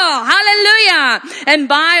the law. Hallelujah. And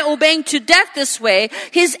by obeying to death this way,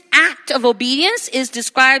 his act of obedience is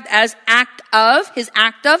described as his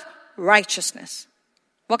act of righteousness.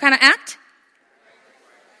 What kind of act?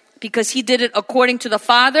 Because he did it according to the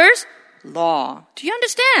Father's law. Do you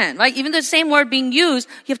understand? Like even the same word being used,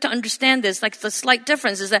 you have to understand this. Like the slight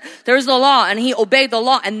difference is that there is the law and he obeyed the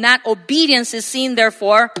law, and that obedience is seen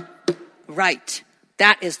therefore right.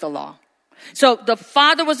 That is the law. So the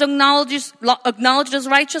Father was acknowledged as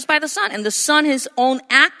righteous by the Son, and the Son, his own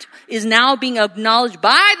act, is now being acknowledged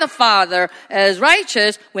by the Father as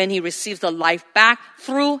righteous when he receives the life back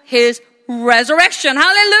through his resurrection.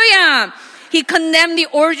 Hallelujah! He condemned the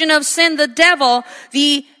origin of sin, the devil,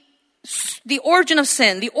 the origin of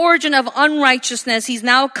sin, the origin of unrighteousness. He's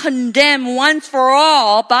now condemned once for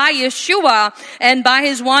all by Yeshua and by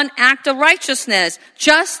his one act of righteousness,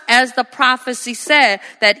 just as the prophecy said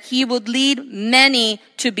that he would lead many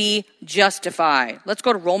to be justified. Let's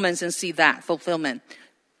go to Romans and see that fulfillment.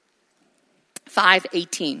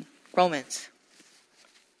 5:18, Romans.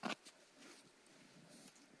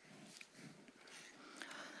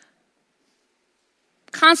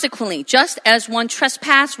 Consequently, just as one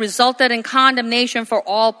trespass resulted in condemnation for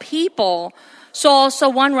all people, so also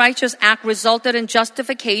one righteous act resulted in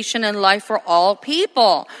justification and life for all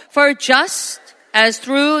people. For just as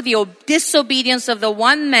through the disobedience of the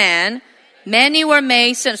one man, many were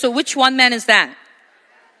made sinners. So which one man is that?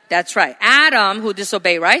 That's right. Adam, who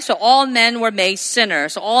disobeyed, right? So all men were made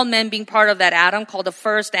sinners. So all men being part of that Adam, called the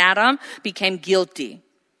first Adam, became guilty,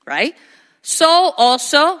 right? So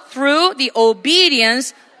also through the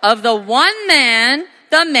obedience of the one man,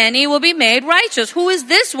 the many will be made righteous. Who is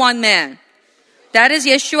this one man? That is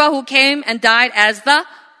Yeshua, who came and died as the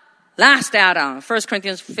last Adam. 1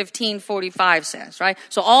 Corinthians 15:45 says, right?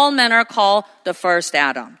 So all men are called the first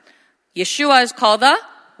Adam. Yeshua is called the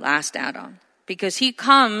last Adam because he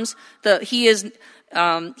comes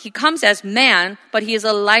as man, but he is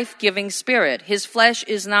a life-giving spirit. His flesh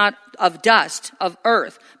is not of dust, of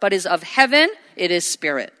earth, but is of heaven. It is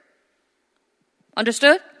spirit.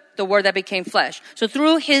 Understood? The word that became flesh. So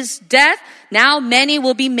through his death, now many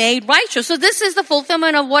will be made righteous. So this is the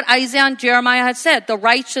fulfillment of what Isaiah and Jeremiah had said. The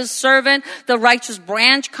righteous servant, the righteous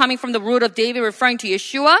branch coming from the root of David, referring to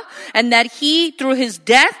Yeshua, and that he, through his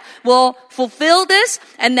death, will fulfill this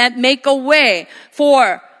and that make a way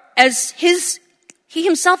for he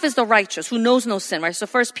himself is the righteous who knows no sin, right? So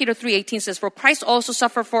 1 Peter 3:18 says, for Christ also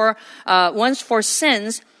suffered once for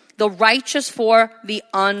sins, the righteous for the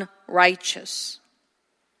unrighteous.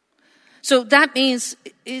 So that means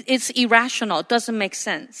it's irrational. It doesn't make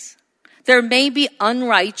sense. There may be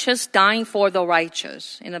unrighteous dying for the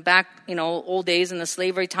righteous. In the old days in the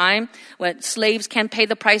slavery time, when slaves can't pay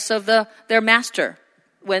the price of their master,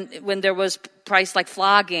 when there was price like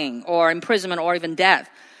flogging or imprisonment or even death.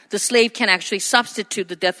 The slave can actually substitute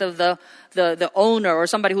the death of the owner or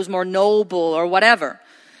somebody who's more noble or whatever.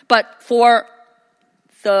 But for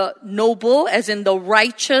the noble, as in the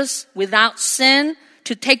righteous without sin,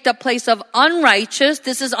 to take the place of unrighteous,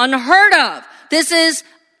 this is unheard of. This is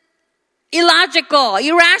illogical,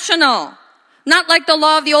 irrational. Not like the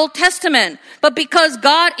law of the Old Testament, but because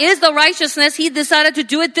God is the righteousness, he decided to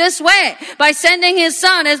do it this way by sending his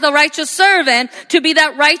son as the righteous servant to be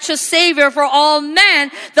that righteous savior for all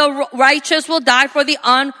men. The righteous will die for the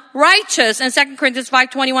unrighteous. And 2 Corinthians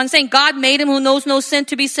 5:21 saying, God made him who knows no sin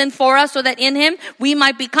to be sin for us so that in him we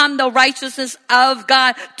might become the righteousness of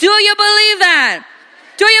God. Do you believe that?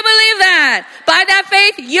 Do you believe that? By that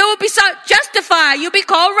faith, you will be justified. You'll be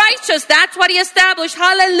called righteous. That's what he established.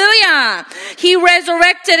 Hallelujah. He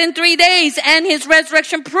resurrected in 3 days, and his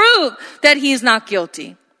resurrection proved that he is not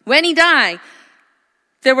guilty. When he died,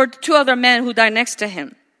 there were 2 other men who died next to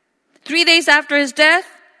him. 3 days after his death,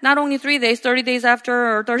 not only 3 days, 30 days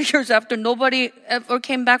after or 30 years after, nobody ever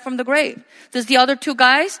came back from the grave. The other 2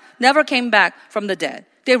 guys never came back from the dead.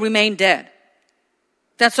 They remained dead.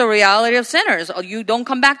 That's the reality of sinners. You don't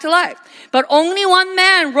come back to life. But only one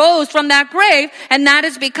man rose from that grave, and that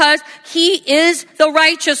is because he is the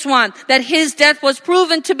righteous one. That his death was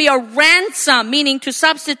proven to be a ransom, meaning to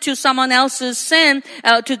substitute someone else's sin,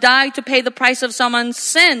 to die to pay the price of someone's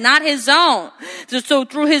sin, not his own. So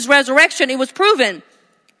through his resurrection, it was proven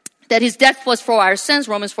that his death was for our sins,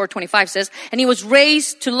 Romans 4:25 says, and he was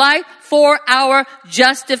raised to life for our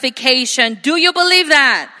justification. Do you believe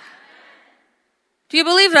that? Do you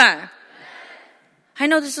believe that? I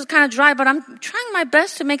know this is kind of dry, but I'm trying my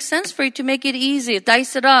best to make sense for you, to make it easy,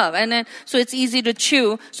 dice it up, and then so it's easy to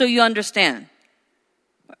chew, so you understand.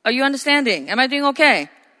 Are you understanding? Am I doing okay?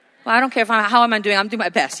 Well, I don't care how am I doing. I'm doing my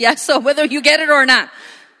best. Yes, so whether you get it or not.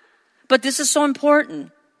 But this is so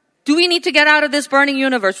important. Do we need to get out of this burning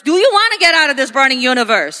universe? Do you want to get out of this burning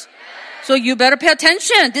universe? So you better pay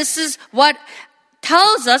attention. This is what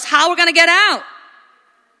tells us how we're going to get out.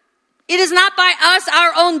 It is not by us,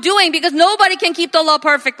 our own doing, because nobody can keep the law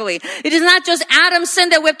perfectly. It is not just Adam's sin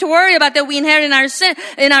that we have to worry about, that we inherit in our sin,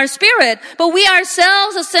 in our spirit, but we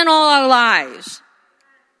ourselves have sinned all our lives.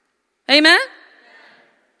 Amen?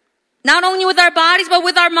 Not only with our bodies, but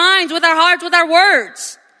with our minds, with our hearts, with our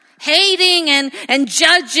words. Hating and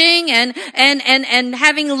judging and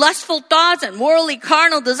having lustful thoughts and morally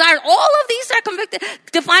carnal desires. All of these are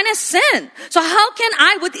defined as sin. So how can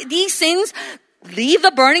I, with these things, leave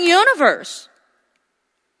the burning universe?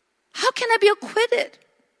 How can I be acquitted?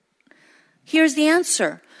 Here's the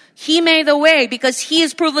answer. He made the way because he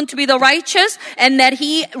is proven to be the righteous, and that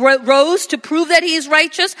he rose to prove that he is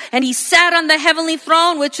righteous, and he sat on the heavenly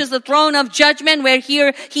throne, which is the throne of judgment, where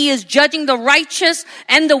here he is judging the righteous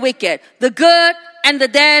and the wicked, the good and the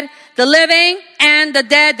dead, the living and the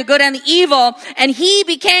dead, the good and the evil. And he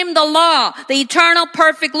became the law, the eternal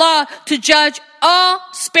perfect law, to judge all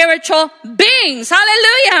spiritual beings.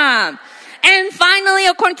 Hallelujah. And finally,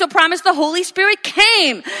 according to the promise, the Holy Spirit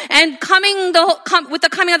came. And with the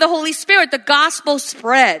coming of the Holy Spirit, the gospel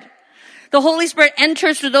spread. The Holy Spirit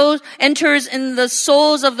enters in the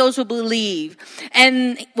souls of those who believe.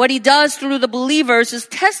 And what he does through the believers is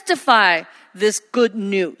testify this good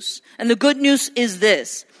news. And the good news is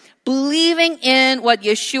this: believing in what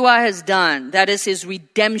Yeshua has done, that is his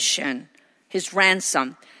redemption, his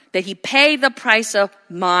ransom, that he paid the price of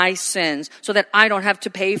my sins so that I don't have to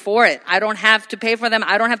pay for it. I don't have to pay for them.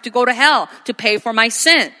 I don't have to go to hell to pay for my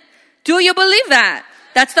sin. Do you believe that?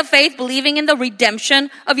 That's the faith, believing in the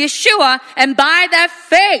redemption of Yeshua. And by that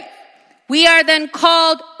faith, we are then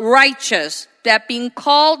called righteous. That being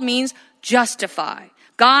called means justify.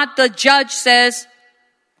 God, the judge, says,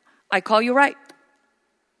 I call you right.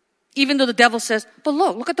 Even though the devil says, but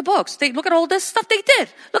look at the books. Look at all this stuff they did.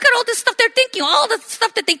 Look at all this stuff they're thinking. All the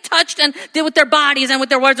stuff that they touched and did with their bodies and with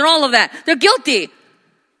their words and all of that. They're guilty.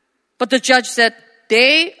 But the judge said,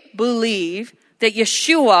 they believe that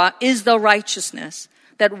Yeshua is the righteousness.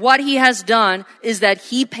 That what he has done is that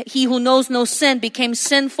he who knows no sin became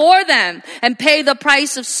sin for them and paid the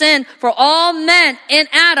price of sin for all men in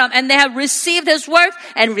Adam. And they have received his work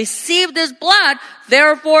and received his blood.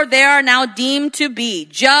 Therefore, they are now deemed to be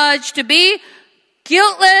judged to be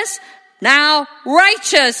guiltless, now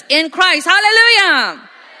righteous in Christ. Hallelujah.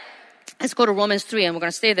 Let's go to Romans 3, and we're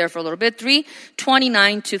going to stay there for a little bit.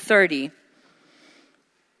 3:29 to 30.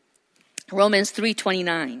 Romans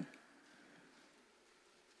 3:29.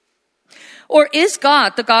 Or is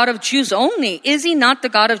God the God of Jews only? Is he not the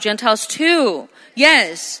God of Gentiles too?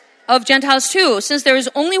 Yes, of Gentiles too, since there is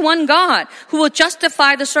only one God who will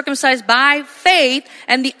justify the circumcised by faith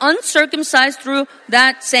and the uncircumcised through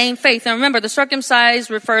that same faith. And remember, the circumcised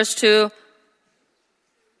refers to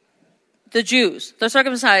the Jews. The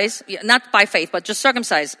circumcised, not by faith, but just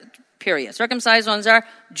circumcised, period. Circumcised ones are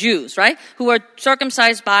Jews, right? Who are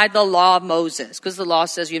circumcised by the law of Moses, because the law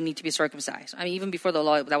says you need to be circumcised. I mean, even before the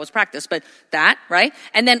law that was practiced, but that, right?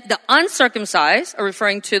 And then the uncircumcised are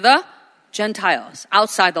referring to the Gentiles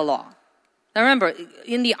outside the law. Now remember,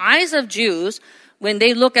 in the eyes of Jews, when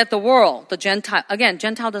they look at the world, the Gentile, again,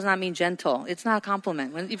 Gentile does not mean gentle. It's not a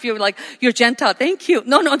compliment. If you're like, you're Gentile, thank you.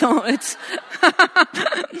 No. It's,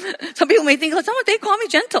 some people may think, they call me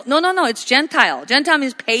gentle. No, it's Gentile. Gentile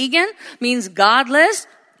means pagan, means godless,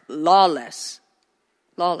 lawless.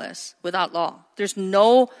 Lawless, without law. There's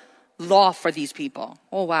no law for these people.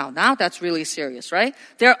 Oh wow, now that's really serious, right?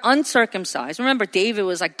 They're uncircumcised. Remember, David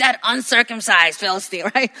was like, that uncircumcised Philistine,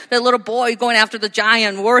 right? That little boy going after the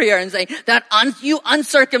giant warrior and saying, you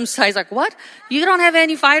uncircumcised. Like, what? You don't have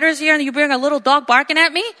any fighters here and you bring a little dog barking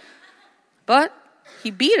at me? But he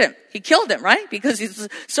beat him. He killed him, right? Because he's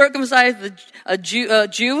circumcised a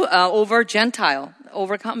Jew over Gentile,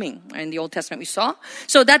 overcoming. In the Old Testament we saw.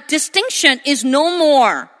 So that distinction is no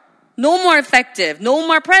more effective, no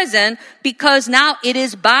more present, because now it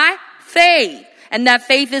is by faith. And that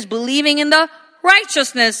faith is believing in the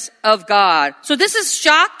righteousness of God. So this is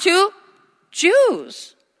shock to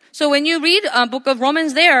Jews. So when you read book of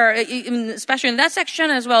Romans there, especially in that section,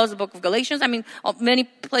 as well as the book of Galatians, many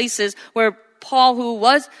places where Paul, who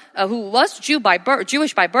was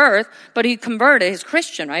Jewish by birth, but he converted, he's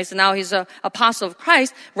Christian, right? So now he's an apostle of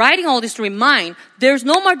Christ, writing all this to remind, there's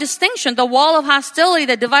no more distinction. The wall of hostility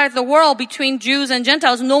that divided the world between Jews and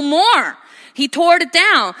Gentiles, no more. He tore it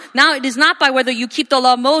down. Now it is not by whether you keep the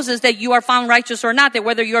law of Moses that you are found righteous or not, that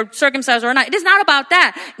whether you're circumcised or not. It is not about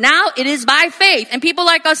that. Now it is by faith. And people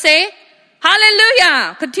like us say,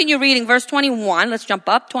 hallelujah. Continue reading verse 21. Let's jump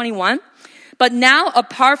up, 21. But now,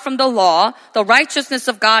 apart from the law, the righteousness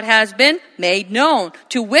of God has been made known,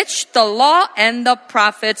 to which the law and the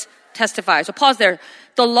prophets testify. So pause there.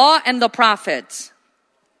 The law and the prophets.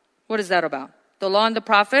 What is that about? The law and the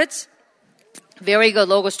prophets? Very good,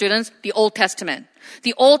 Logo students. The Old Testament.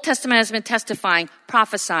 The Old Testament has been testifying,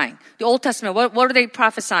 prophesying. The Old Testament, what are they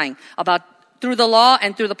prophesying about through the law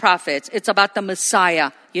and through the prophets? It's about the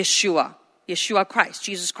Messiah, Yeshua Christ,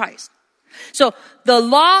 Jesus Christ. So the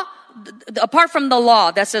law, apart from the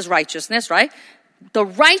law that says righteousness, right? The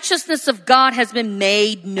righteousness of God has been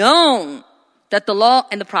made known, that the law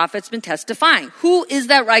and the prophets been testifying. Who is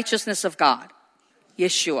that righteousness of God?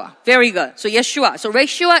 Yeshua. Very good. So Yeshua. So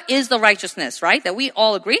Yeshua is the righteousness, right? That we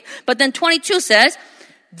all agree. But then 22 says,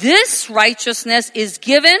 this righteousness is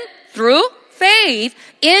given through faith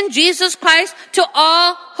in Jesus Christ to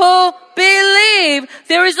all who believe.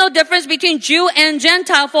 There is no difference between Jew and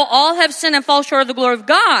Gentile, for all have sinned and fall short of the glory of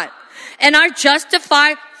God, and are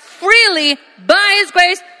justified freely by His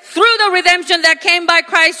grace through the redemption that came by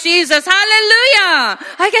Christ Jesus. Hallelujah!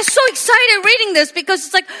 I get so excited reading this because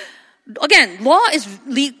it's like, again, law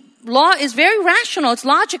is very rational. It's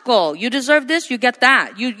logical. You deserve this, you get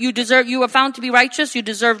that. You are found to be righteous, you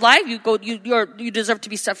deserve life, you deserve to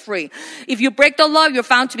be set free. If you break the law, you're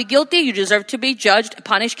found to be guilty, you deserve to be judged,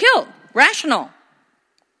 punished, killed. Rational.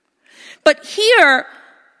 But here,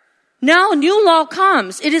 now new law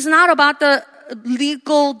comes. It is not about the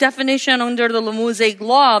legal definition under the Mosaic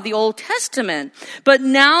law of the Old Testament. But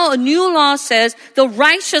now a new law says the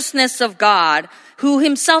righteousness of God, who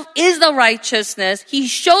Himself is the righteousness. He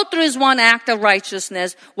showed through His one act of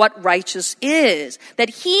righteousness what righteous is. That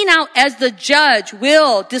He now, as the judge,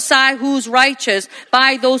 will decide who's righteous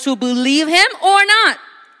by those who believe Him or not.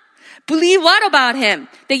 Believe what about Him?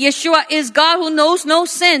 That Yeshua is God who knows no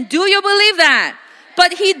sin. Do you believe that?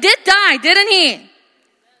 But He did die, didn't He?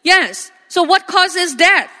 Yes. So what causes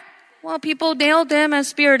death? Well, people nailed Him and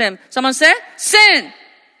speared Him. Someone said, sin.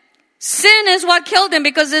 Sin is what killed Him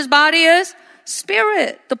because His body is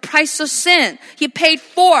spirit, the price of sin. He paid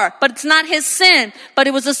for, but it's not His sin, but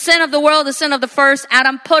it was the sin of the world, the sin of the first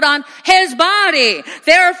Adam put on His body.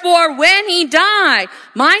 Therefore, when He died,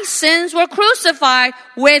 my sins were crucified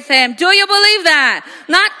with Him. Do you believe that?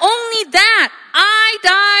 Not only that, I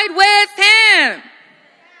died with Him.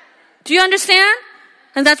 Do you understand?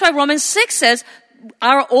 And that's why Romans 6 says,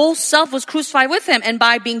 our old self was crucified with Him, and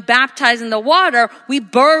by being baptized in the water, we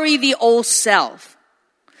bury the old self.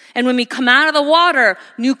 And when we come out of the water,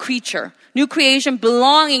 new creature, new creation,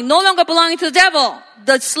 no longer belonging to the devil,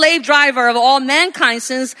 the slave driver of all mankind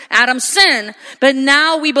since Adam's sin. But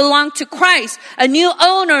now we belong to Christ, a new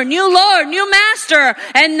owner, new Lord, new master.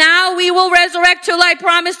 And now we will resurrect to life,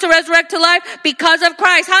 promise to resurrect to life because of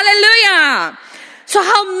Christ. Hallelujah! So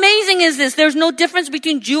how amazing is this? There's no difference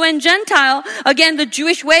between Jew and Gentile. Again, the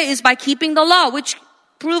Jewish way is by keeping the law, which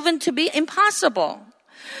proven to be impossible.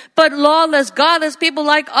 But lawless, godless people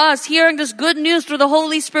like us, hearing this good news through the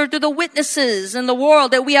Holy Spirit, through the witnesses in the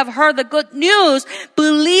world that we have heard the good news,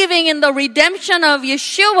 believing in the redemption of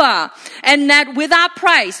Yeshua, and that without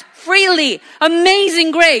price, freely,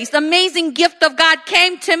 amazing grace, amazing gift gift of God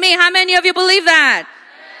came to me. How many of you believe that?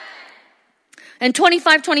 And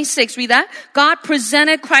 25:26, read that. God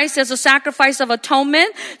presented Christ as a sacrifice of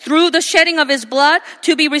atonement through the shedding of his blood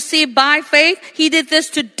to be received by faith. He did this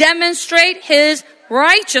to demonstrate his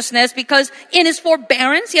righteousness because in his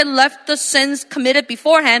forbearance, he had left the sins committed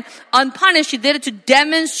beforehand unpunished. He did it to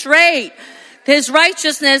demonstrate his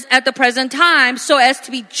righteousness at the present time so as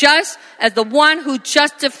to be just as the one who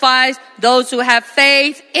justifies those who have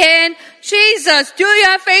faith in Jesus. Do you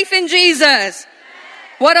have faith in Jesus?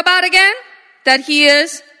 What about again? That he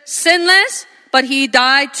is sinless, but he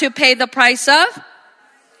died to pay the price of?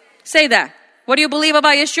 Say that. What do you believe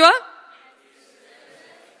about Yeshua?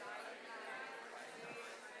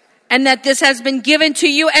 And that this has been given to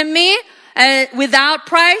you and me without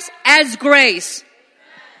price as grace.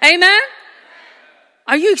 Amen?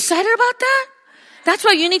 Are you excited about that? That's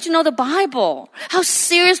why you need to know the Bible. How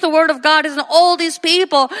serious the Word of God is. And all these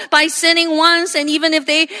people, by sinning once, and even if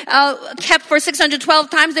they kept for 612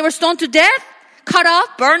 times, they were stoned to death, cut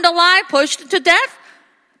off, burned alive, pushed to death,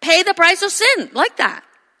 pay the price of sin, like that.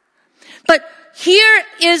 But here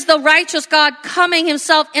is the righteous God coming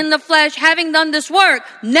himself in the flesh, having done this work.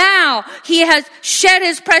 Now he has shed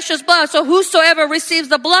his precious blood. So whosoever receives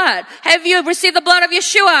the blood, have you received the blood of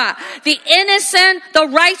Yeshua? The innocent, the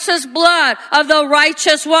righteous blood of the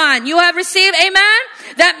righteous one. You have received, amen?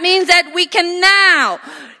 That means that we can now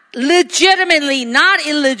legitimately, not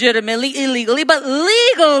illegitimately, illegally, but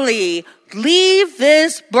legally leave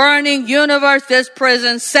this burning universe, this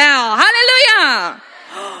prison cell. Hallelujah!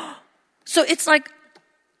 So it's like,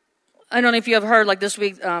 I don't know if you have heard, like this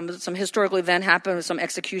week, some historical event happened, some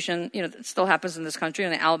execution, it still happens in this country,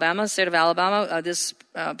 in Alabama, state of Alabama. This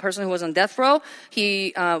person who was on death row,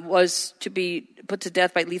 he was to be put to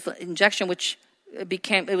death by lethal injection, which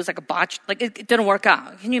it was like a botch, like it didn't work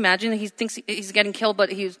out. Can you imagine? He thinks he's getting killed, but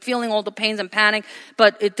he was feeling all the pains and panic,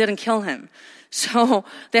 but it didn't kill him. So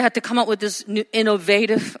they had to come up with this new,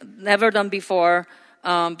 innovative, never done before,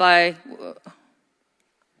 by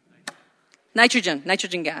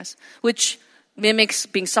nitrogen gas, which mimics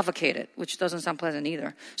being suffocated, which doesn't sound pleasant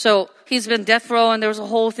either. So he's been death row, and there was a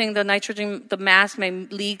whole thing, the mask may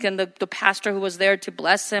leak, and the pastor who was there to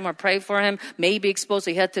bless him or pray for him may be exposed,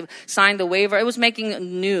 so he had to sign the waiver. It was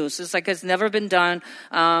making news. It's like it's never been done.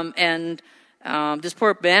 This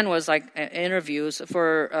poor man was like interviews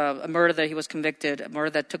for a murder that he was convicted, a murder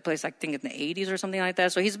that took place, I think, in the 80s or something like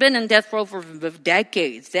that. So he's been in death row for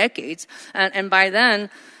decades. And by then,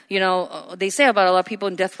 they say about a lot of people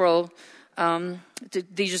in death row,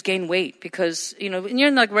 they just gain weight because, when you're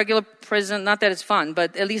in like regular prison, not that it's fun,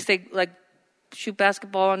 but at least they like shoot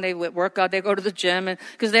basketball and they work out, they go to the gym, and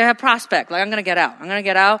because they have prospect, like I'm going to get out, I'm going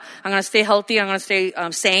to stay healthy, I'm going to stay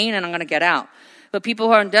sane, and I'm going to get out. But people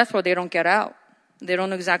who are in death row, they don't get out. They don't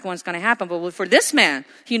know exactly what's going to happen. But for this man,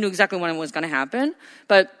 he knew exactly when it was going to happen.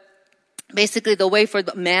 But basically the way for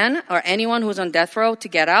the man or anyone who's on death row to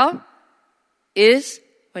get out is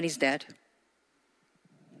when he's dead.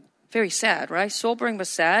 Very sad, right? Sobering but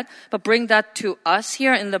sad. But bring that to us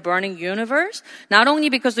here in the burning universe. Not only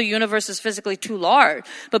because the universe is physically too large,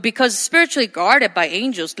 but because spiritually guarded by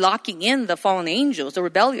angels, locking in the fallen angels, the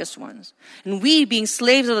rebellious ones. And we, being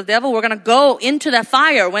slaves of the devil, we're going to go into that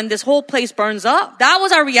fire when this whole place burns up. That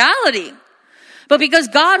was our reality. But because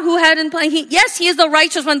God who had in plan, yes, he is the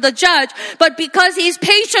righteous one, the judge, but because he's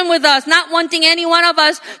patient with us, not wanting any one of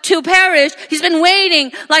us to perish, he's been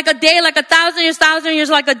waiting like a day, like 1,000 years,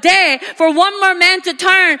 like a day, for one more man to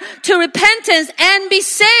turn to repentance and be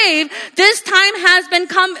saved. This time has been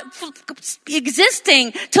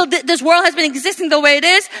existing till this world has been existing the way it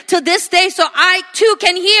is till this day. So I too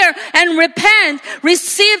can hear and repent,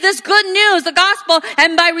 receive this good news, the gospel,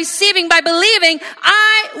 and by believing,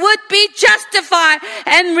 I would be justified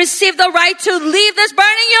and receive the right to leave this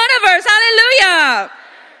burning universe. Hallelujah.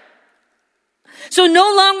 So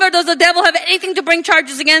no longer does the devil have anything to bring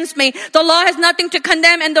charges against me. The law has nothing to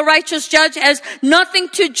condemn, and the righteous judge has nothing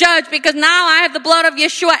to judge, because now I have the blood of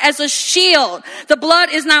Yeshua as a shield. The blood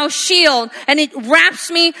is now a shield, and it wraps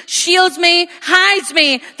me, shields me, hides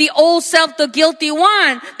me, the old self, the guilty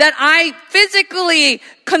one that I physically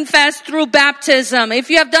confess through baptism. If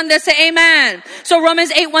you have done that, say amen. So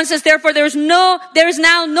Romans 8:1 says, therefore there is now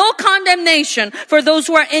no condemnation for those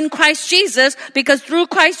who are in Christ Jesus, because through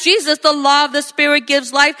Christ Jesus the law of the Spirit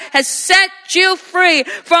gives life, has set you free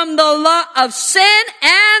from the law of sin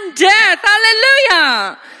and death.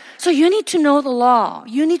 Hallelujah. So you need to know the law.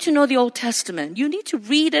 You need to know the Old Testament. You need to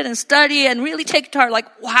read it and study and really take it to heart, like,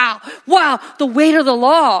 wow, the weight of the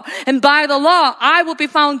law. And by the law, I will be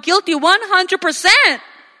found guilty 100%.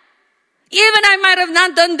 Even I might have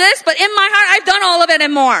not done this, but in my heart, I've done all of it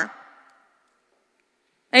and more.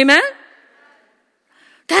 Amen?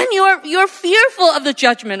 Then you're fearful of the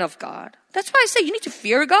judgment of God. That's why I say you need to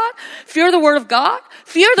fear God, fear the word of God,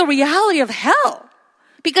 fear the reality of hell.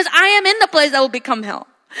 Because I am in the place that will become hell.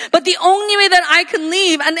 But the only way that I can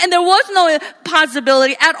leave, and there was no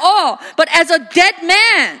possibility at all, but as a dead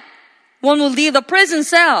man, one will leave the prison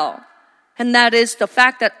cell. And that is the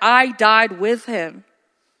fact that I died with him.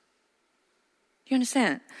 You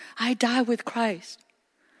understand? I died with Christ.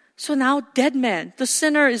 So now dead man, the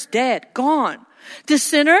sinner is dead, gone. The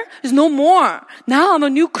sinner is no more. Now I'm a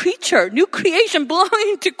new creature, new creation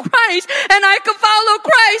belonging to Christ, and I can follow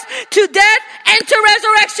Christ to death and to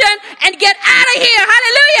resurrection and get out of here.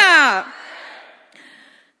 Hallelujah!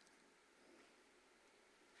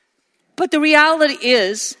 But the reality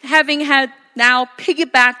is, having had now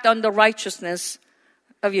piggybacked on the righteousness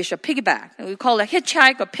of Yeshua, piggyback. We call it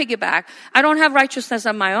hitchhike or piggyback. I don't have righteousness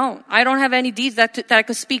of my own. I don't have any deeds that I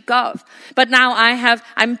could speak of. But now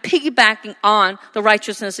I'm piggybacking on the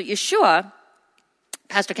righteousness of Yeshua.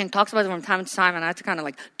 Pastor King talks about it from time to time, and I had to kind of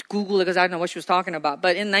like Google it because I didn't know what she was talking about.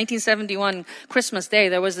 But in 1971, Christmas Day,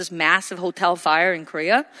 there was this massive hotel fire in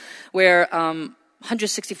Korea where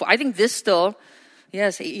 164, I think this still,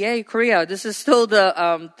 yes, yay, Korea. This is still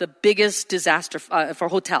the biggest disaster for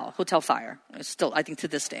hotel fire. It's still, I think, to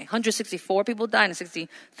this day. 164 people died and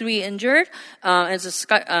 63 injured. It's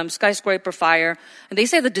a skyscraper fire. And they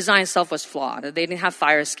say the design itself was flawed. They didn't have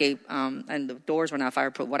fire escape, and the doors were not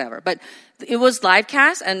fireproof, whatever. But it was live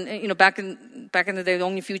cast, and back in the day,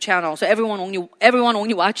 only a few channels, so everyone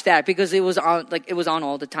only watched that because it was on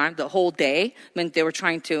all the time, the whole day, when they were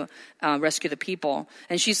trying to rescue the people.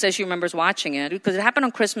 And she says she remembers watching it because it happened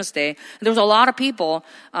on Christmas Day. And there was a lot of people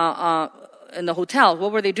in the hotel.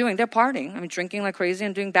 What were they doing? They're partying. Drinking like crazy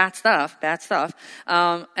and doing bad stuff.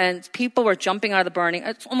 And people were jumping out of the burning.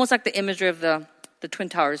 It's almost like the imagery of the Twin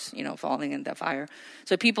Towers, falling in that fire.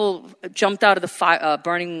 So people jumped out of the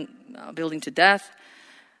burning building to death.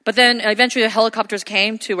 But then eventually the helicopters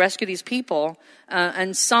came to rescue these people,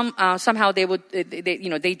 and somehow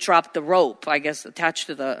they dropped the rope, I guess, attached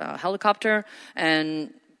to the helicopter.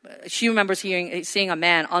 And she remembers seeing a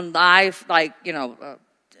man on live,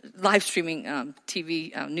 live streaming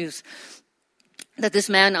TV news, that this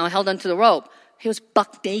man held onto the rope. He was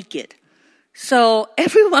buck naked. So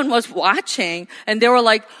everyone was watching, and they were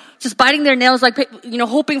like just biting their nails,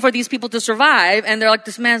 hoping for these people to survive. And they're like,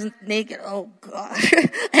 "This man's naked. Oh God!"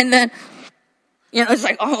 And then, it's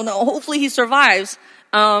like, "Oh no! Hopefully he survives."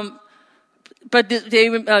 But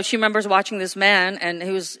she remembers watching this man, and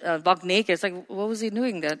he was buck naked. It's like, what was he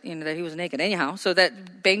doing that he was naked? Anyhow, so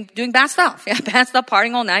doing bad stuff, bad stuff,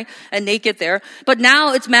 partying all night and naked there. But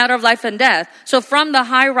now it's a matter of life and death. So from the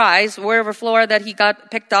high rise, wherever floor that he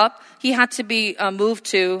got picked up, he had to be moved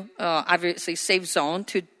to obviously safe zone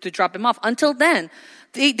to drop him off. Until then,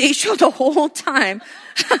 they showed the whole time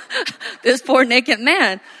this poor naked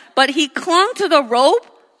man, but he clung to the rope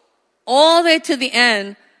all the way to the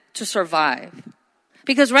end to survive.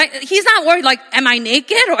 Because he's not worried am I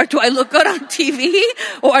naked, or do I look good on TV,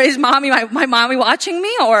 or is my mommy watching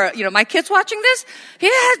me, or my kids watching this? He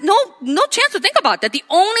has no chance to think about that. The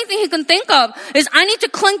only thing he can think of is I need to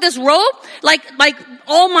cling this rope like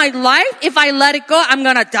all my life. If I let it go, I'm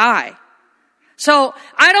gonna die. So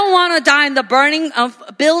I don't want to die in the burning of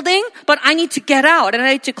building, but I need to get out and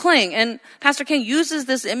I need to cling. And Pastor Ken uses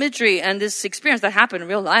this imagery and this experience that happened in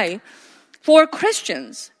real life for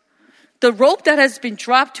Christians. The rope that has been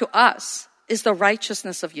dropped to us is the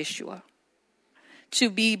righteousness of Yeshua.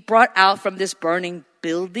 To be brought out from this burning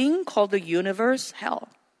building called the universe, hell.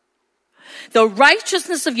 The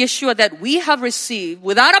righteousness of Yeshua that we have received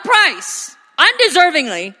without a price,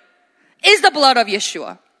 undeservingly, is the blood of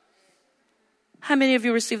Yeshua. How many of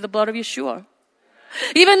you received the blood of Yeshua?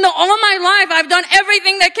 Even though all my life I've done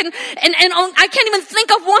everything that can, and I can't even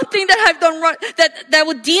think of one thing that I've done right, that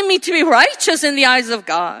would deem me to be righteous in the eyes of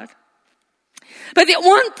God. But the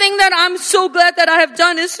one thing that I'm so glad that I have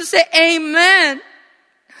done is to say amen.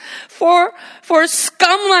 For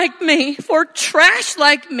scum like me, for trash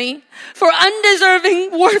like me, for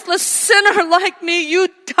undeserving, worthless sinner like me, you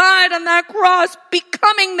died on that cross,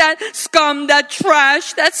 becoming that scum, that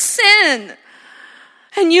trash, that sin.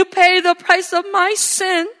 And you paid the price of my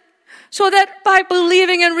sin, so that by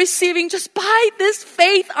believing and receiving, just by this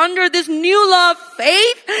faith, under this new law of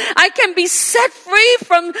faith, I can be set free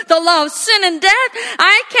from the law of sin and death.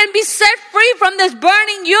 I can be set free from this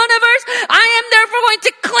burning universe. I am therefore going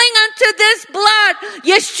to cling unto this blood,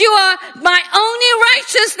 Yeshua, my only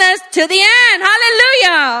righteousness, to the end.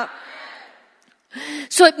 Hallelujah.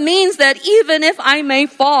 So it means that even if I may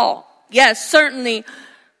fall, yes, certainly,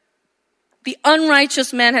 The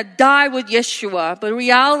unrighteous man had died with Yeshua, but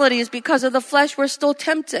reality is because of the flesh, we're still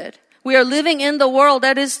tempted. We are living in the world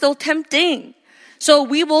that is still tempting. So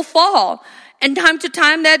we will fall. And time to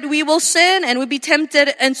time that we will sin and we'll be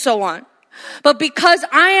tempted and so on. But because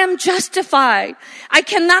I am justified, I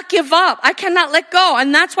cannot give up. I cannot let go.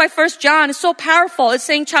 And that's why 1 John is so powerful. It's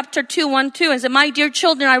saying chapter 2, 1-2, and said, my dear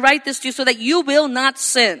children, I write this to you so that you will not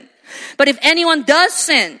sin. But if anyone does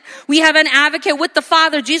sin, we have an advocate with the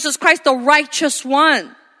Father, Jesus Christ, the righteous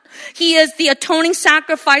one. He is the atoning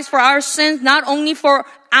sacrifice for our sins, not only for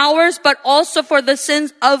ours, but also for the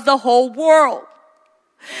sins of the whole world.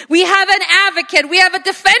 We have an advocate, we have a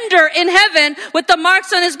defender in heaven with the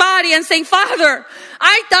marks on his body and saying, Father,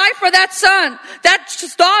 I died for that son, that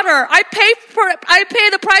daughter. I pay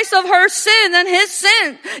the price of her sin and his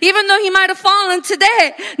sin, even though he might have fallen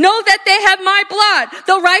today. Know that they have my blood,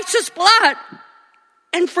 the righteous blood,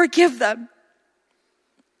 and forgive them.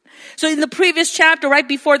 So in the previous chapter, right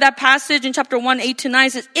before that passage in chapter 1, 8-9,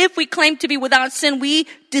 it says, if we claim to be without sin, we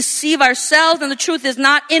deceive ourselves and the truth is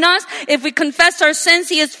not in us. If we confess our sins,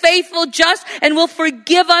 he is faithful, just, and will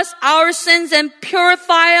forgive us our sins and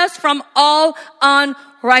purify us from all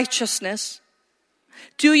unrighteousness.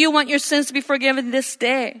 Do you want your sins to be forgiven this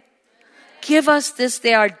day? Give us this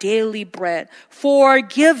day our daily bread.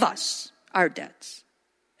 Forgive us our debts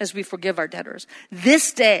as we forgive our debtors.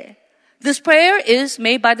 This day. This prayer is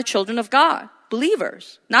made by the children of God,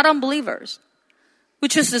 believers, not unbelievers.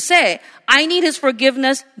 Which is to say, I need his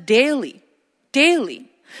forgiveness daily.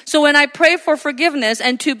 So when I pray for forgiveness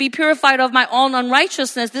and to be purified of my own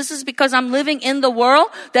unrighteousness, this is because I'm living in the world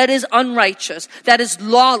that is unrighteous, that is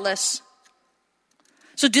lawless.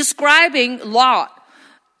 So describing Lot,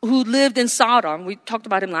 who lived in Sodom, we talked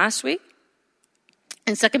about him last week,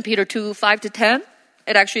 in 2 Peter 2, 5-10.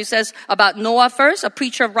 It actually says about Noah first, a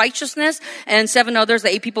preacher of righteousness, and 7 others, the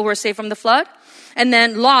 8 people who were saved from the flood. And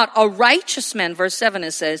then Lot, a righteous man, verse 7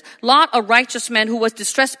 it says, Lot, a righteous man who was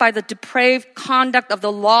distressed by the depraved conduct of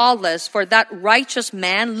the lawless, for that righteous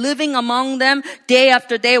man living among them day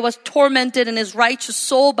after day was tormented in his righteous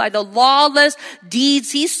soul by the lawless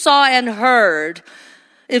deeds he saw and heard.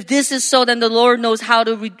 If this is so, then the Lord knows how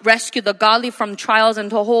to rescue the godly from trials and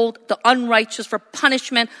to hold the unrighteous for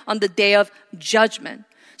punishment on the day of judgment.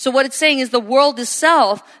 So what it's saying is the world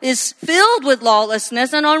itself is filled with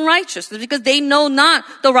lawlessness and unrighteousness because they know not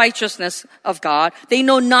the righteousness of God. They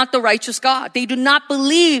know not the righteous God. They do not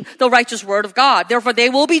believe the righteous word of God. Therefore, they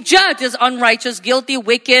will be judged as unrighteous, guilty,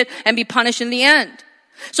 wicked, and be punished in the end.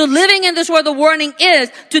 So living in this world, the warning is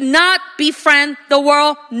to not befriend the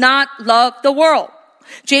world, not love the world.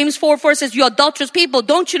 James 4:4 says, you adulterous people,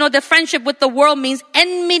 don't you know that friendship with the world means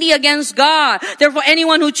enmity against God? Therefore,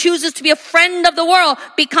 anyone who chooses to be a friend of the world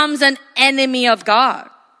becomes an enemy of God.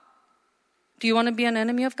 Do you want to be an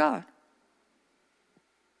enemy of God?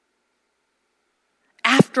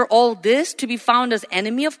 After all this, to be found as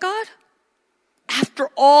enemy of God? After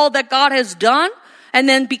all that God has done? And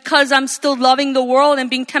then because I'm still loving the world and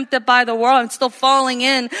being tempted by the world, I'm still falling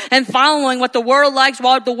in and following what the world likes,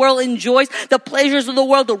 what the world enjoys, the pleasures of the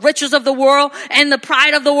world, the riches of the world, and the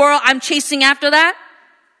pride of the world. I'm chasing after that.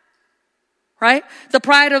 Right? The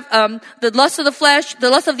pride of, the lust of the flesh, the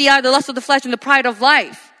lust of the eye, the lust of the flesh, and the pride of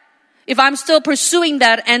life. If I'm still pursuing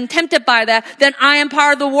that and tempted by that, then I am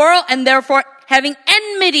part of the world and therefore having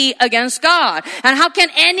enmity against God. And how can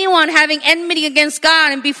anyone having enmity against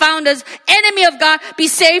God and be found as enemy of God be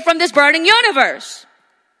saved from this burning universe?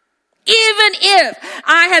 Even if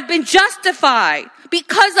I have been justified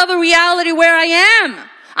because of a reality where I am,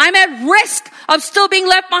 I'm at risk of still being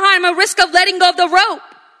left behind. I'm at risk of letting go of the rope.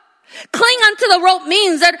 Cling onto the rope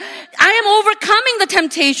means that I am overcoming the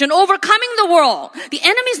temptation, overcoming the world. The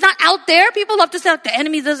enemy's not out there. People love to say, the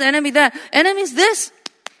enemy this, the enemy that. Enemy's this.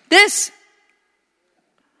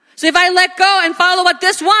 So if I let go and follow what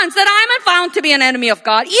this wants, then I'm found to be an enemy of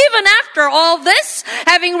God. Even after all this,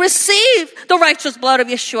 having received the righteous blood of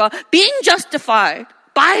Yeshua, being justified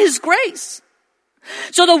by his grace.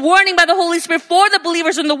 So the warning by the Holy Spirit for the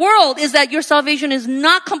believers in the world is that your salvation is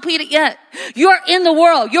not completed yet. You're in the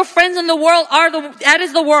world. Your friends in the world that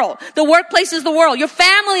is the world. The workplace is the world. Your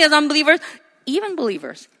family is unbelievers. Even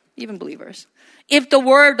believers. If the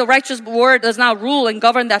righteous word does not rule and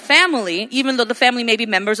govern that family, even though the family may be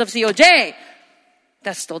members of COJ,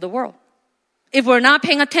 that's still the world. If we're not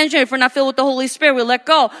paying attention, if we're not filled with the Holy Spirit, we let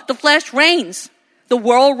go. The flesh reigns. The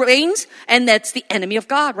world reigns, and that's the enemy of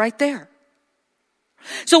God right there.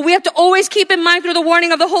 So we have to always keep in mind through the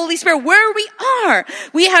warning of the Holy Spirit where we are.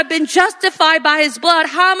 We have been justified by his blood.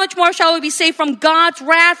 How much more shall we be saved from God's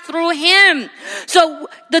wrath through him? So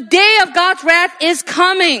the day of God's wrath is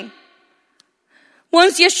coming.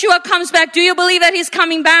 Once Yeshua comes back, do you believe that he's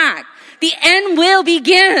coming back? The end will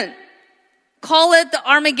begin. Call it the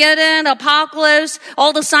Armageddon, the apocalypse,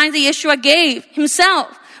 all the signs that Yeshua gave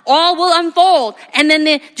himself. All will unfold. And then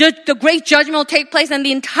the great judgment will take place and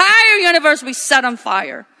the entire universe will be set on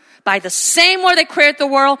fire. By the same word that created the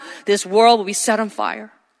world, this world will be set on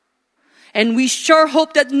fire. And we sure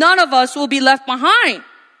hope that none of us will be left behind.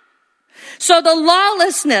 So the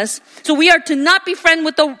lawlessness, so we are to not befriend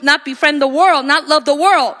the world, not love the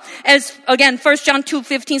world. As again, 1 John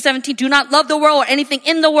 2:15-17, do not love the world or anything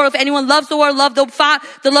in the world. If anyone loves the world,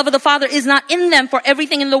 the love of the Father is not in them. For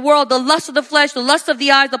everything in the world, the lust of the flesh, the lust of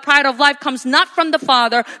the eyes, the pride of life comes not from the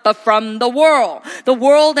Father, but from the world. The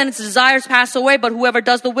world and its desires pass away, but whoever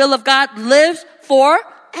does the will of God lives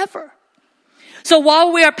forever. So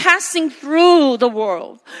while we are passing through the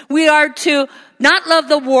world, we are to not love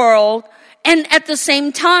the world, and at the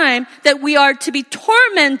same time that we are to be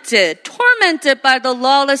tormented by the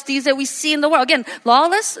lawless deeds that we see in the world. Again,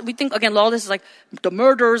 lawless, we think, lawless is like the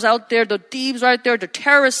murderers out there, the thieves out there, the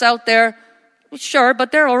terrorists out there. Sure,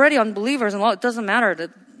 but they're already unbelievers, and it doesn't matter that,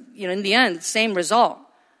 in the end, same result.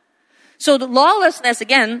 So the lawlessness,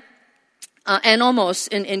 again, anomos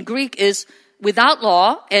in Greek is without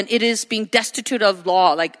law, and it is being destitute of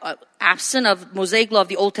law, like absent of Mosaic law of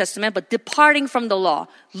the Old Testament, but departing from the law,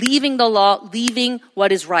 leaving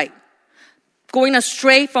what is right, going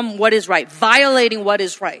astray from what is right, violating what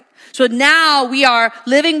is right. So now we are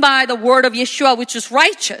living by the word of Yeshua, which is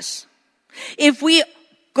righteous. If we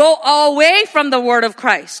go away from the word of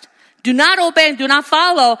Christ, do not obey and do not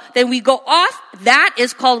follow, then we go off. That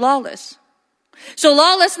is called lawless. So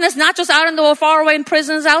lawlessness, not just out in the far away in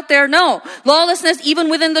prisons out there, no. Lawlessness even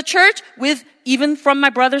within the church, even from my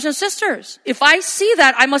brothers and sisters. If I see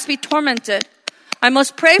that, I must be tormented. I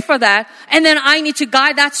must pray for that. And then I need to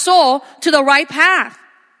guide that soul to the right path.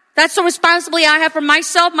 That's the responsibility I have for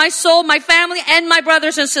myself, my soul, my family, and my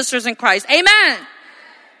brothers and sisters in Christ. Amen.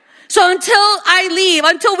 So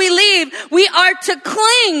until we leave, we are to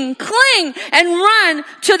cling and run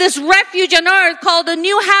to this refuge on earth called the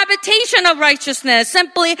new habitation of righteousness,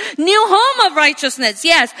 simply new home of righteousness.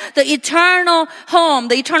 Yes, the eternal home,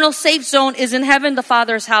 the eternal safe zone is in heaven, the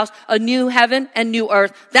Father's house, a new heaven and new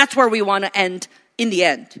earth. That's where we want to end in the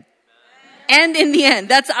end. And in the end,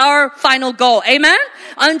 that's our final goal. Amen?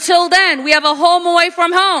 Until then, we have a home away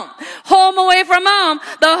from home. Home away from home.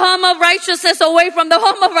 The home of righteousness away from the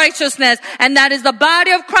home of righteousness. And that is the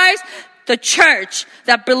body of Christ, the church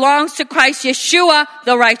that belongs to Christ Yeshua,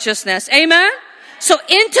 the righteousness. Amen? So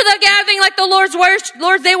into the gathering like the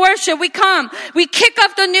Lord's Day worship, we come. We kick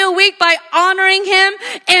off the new week by honoring Him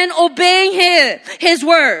and obeying His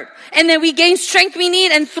word. And then we gain strength we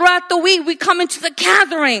need, and throughout the week we come into the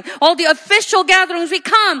gathering. All the official gatherings we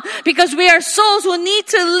come because we are souls who need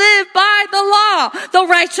to live by the law, the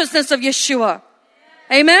righteousness of Yeshua.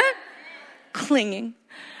 Amen? Clinging.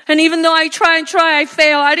 And even though I try, I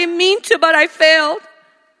fail. I didn't mean to, but I failed.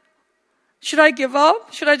 Should I give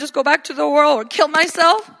up? Should I just go back to the world or kill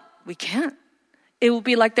myself? We can't. It will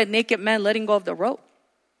be like that naked man letting go of the rope.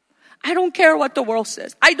 I don't care what the world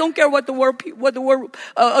says. I don't care what the world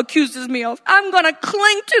accuses me of. I'm going to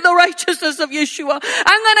cling to the righteousness of Yeshua.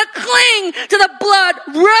 I'm going to cling to the blood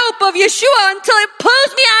rope of Yeshua until it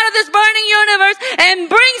pulls me out of this burning universe and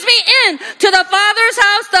brings me in to the Father's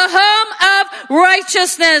house, the home of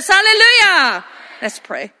righteousness. Hallelujah. Let's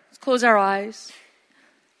pray. Let's close our eyes.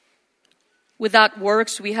 Without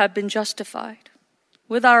works, we have been justified.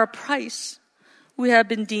 Without a price, we have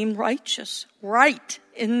been deemed righteous, right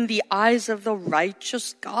in the eyes of the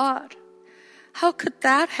righteous God. How could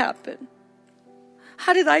that happen?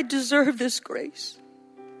 How did I deserve this grace?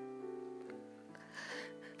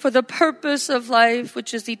 For the purpose of life,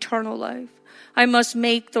 which is eternal life, I must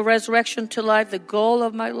make the resurrection to life the goal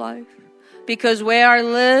of my life. Because where I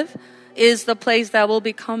live is the place that will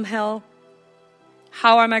become hell.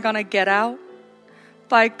 How am I going to get out?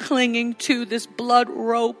 By clinging to this blood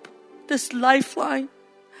rope, this lifeline,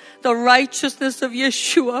 the righteousness of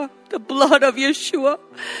Yeshua, the blood of Yeshua,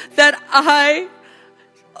 that I,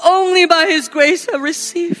 only by His grace, have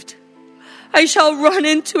received. I shall run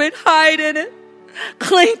into it, hide in it,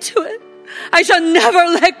 cling to it. I shall never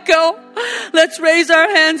let go. Let's raise our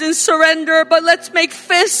hands in surrender, but let's make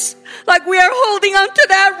fists like we are holding onto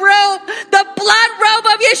that rope, the blood rope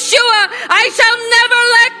of Yeshua. I shall never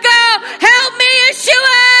let go. Help me, Yeshua.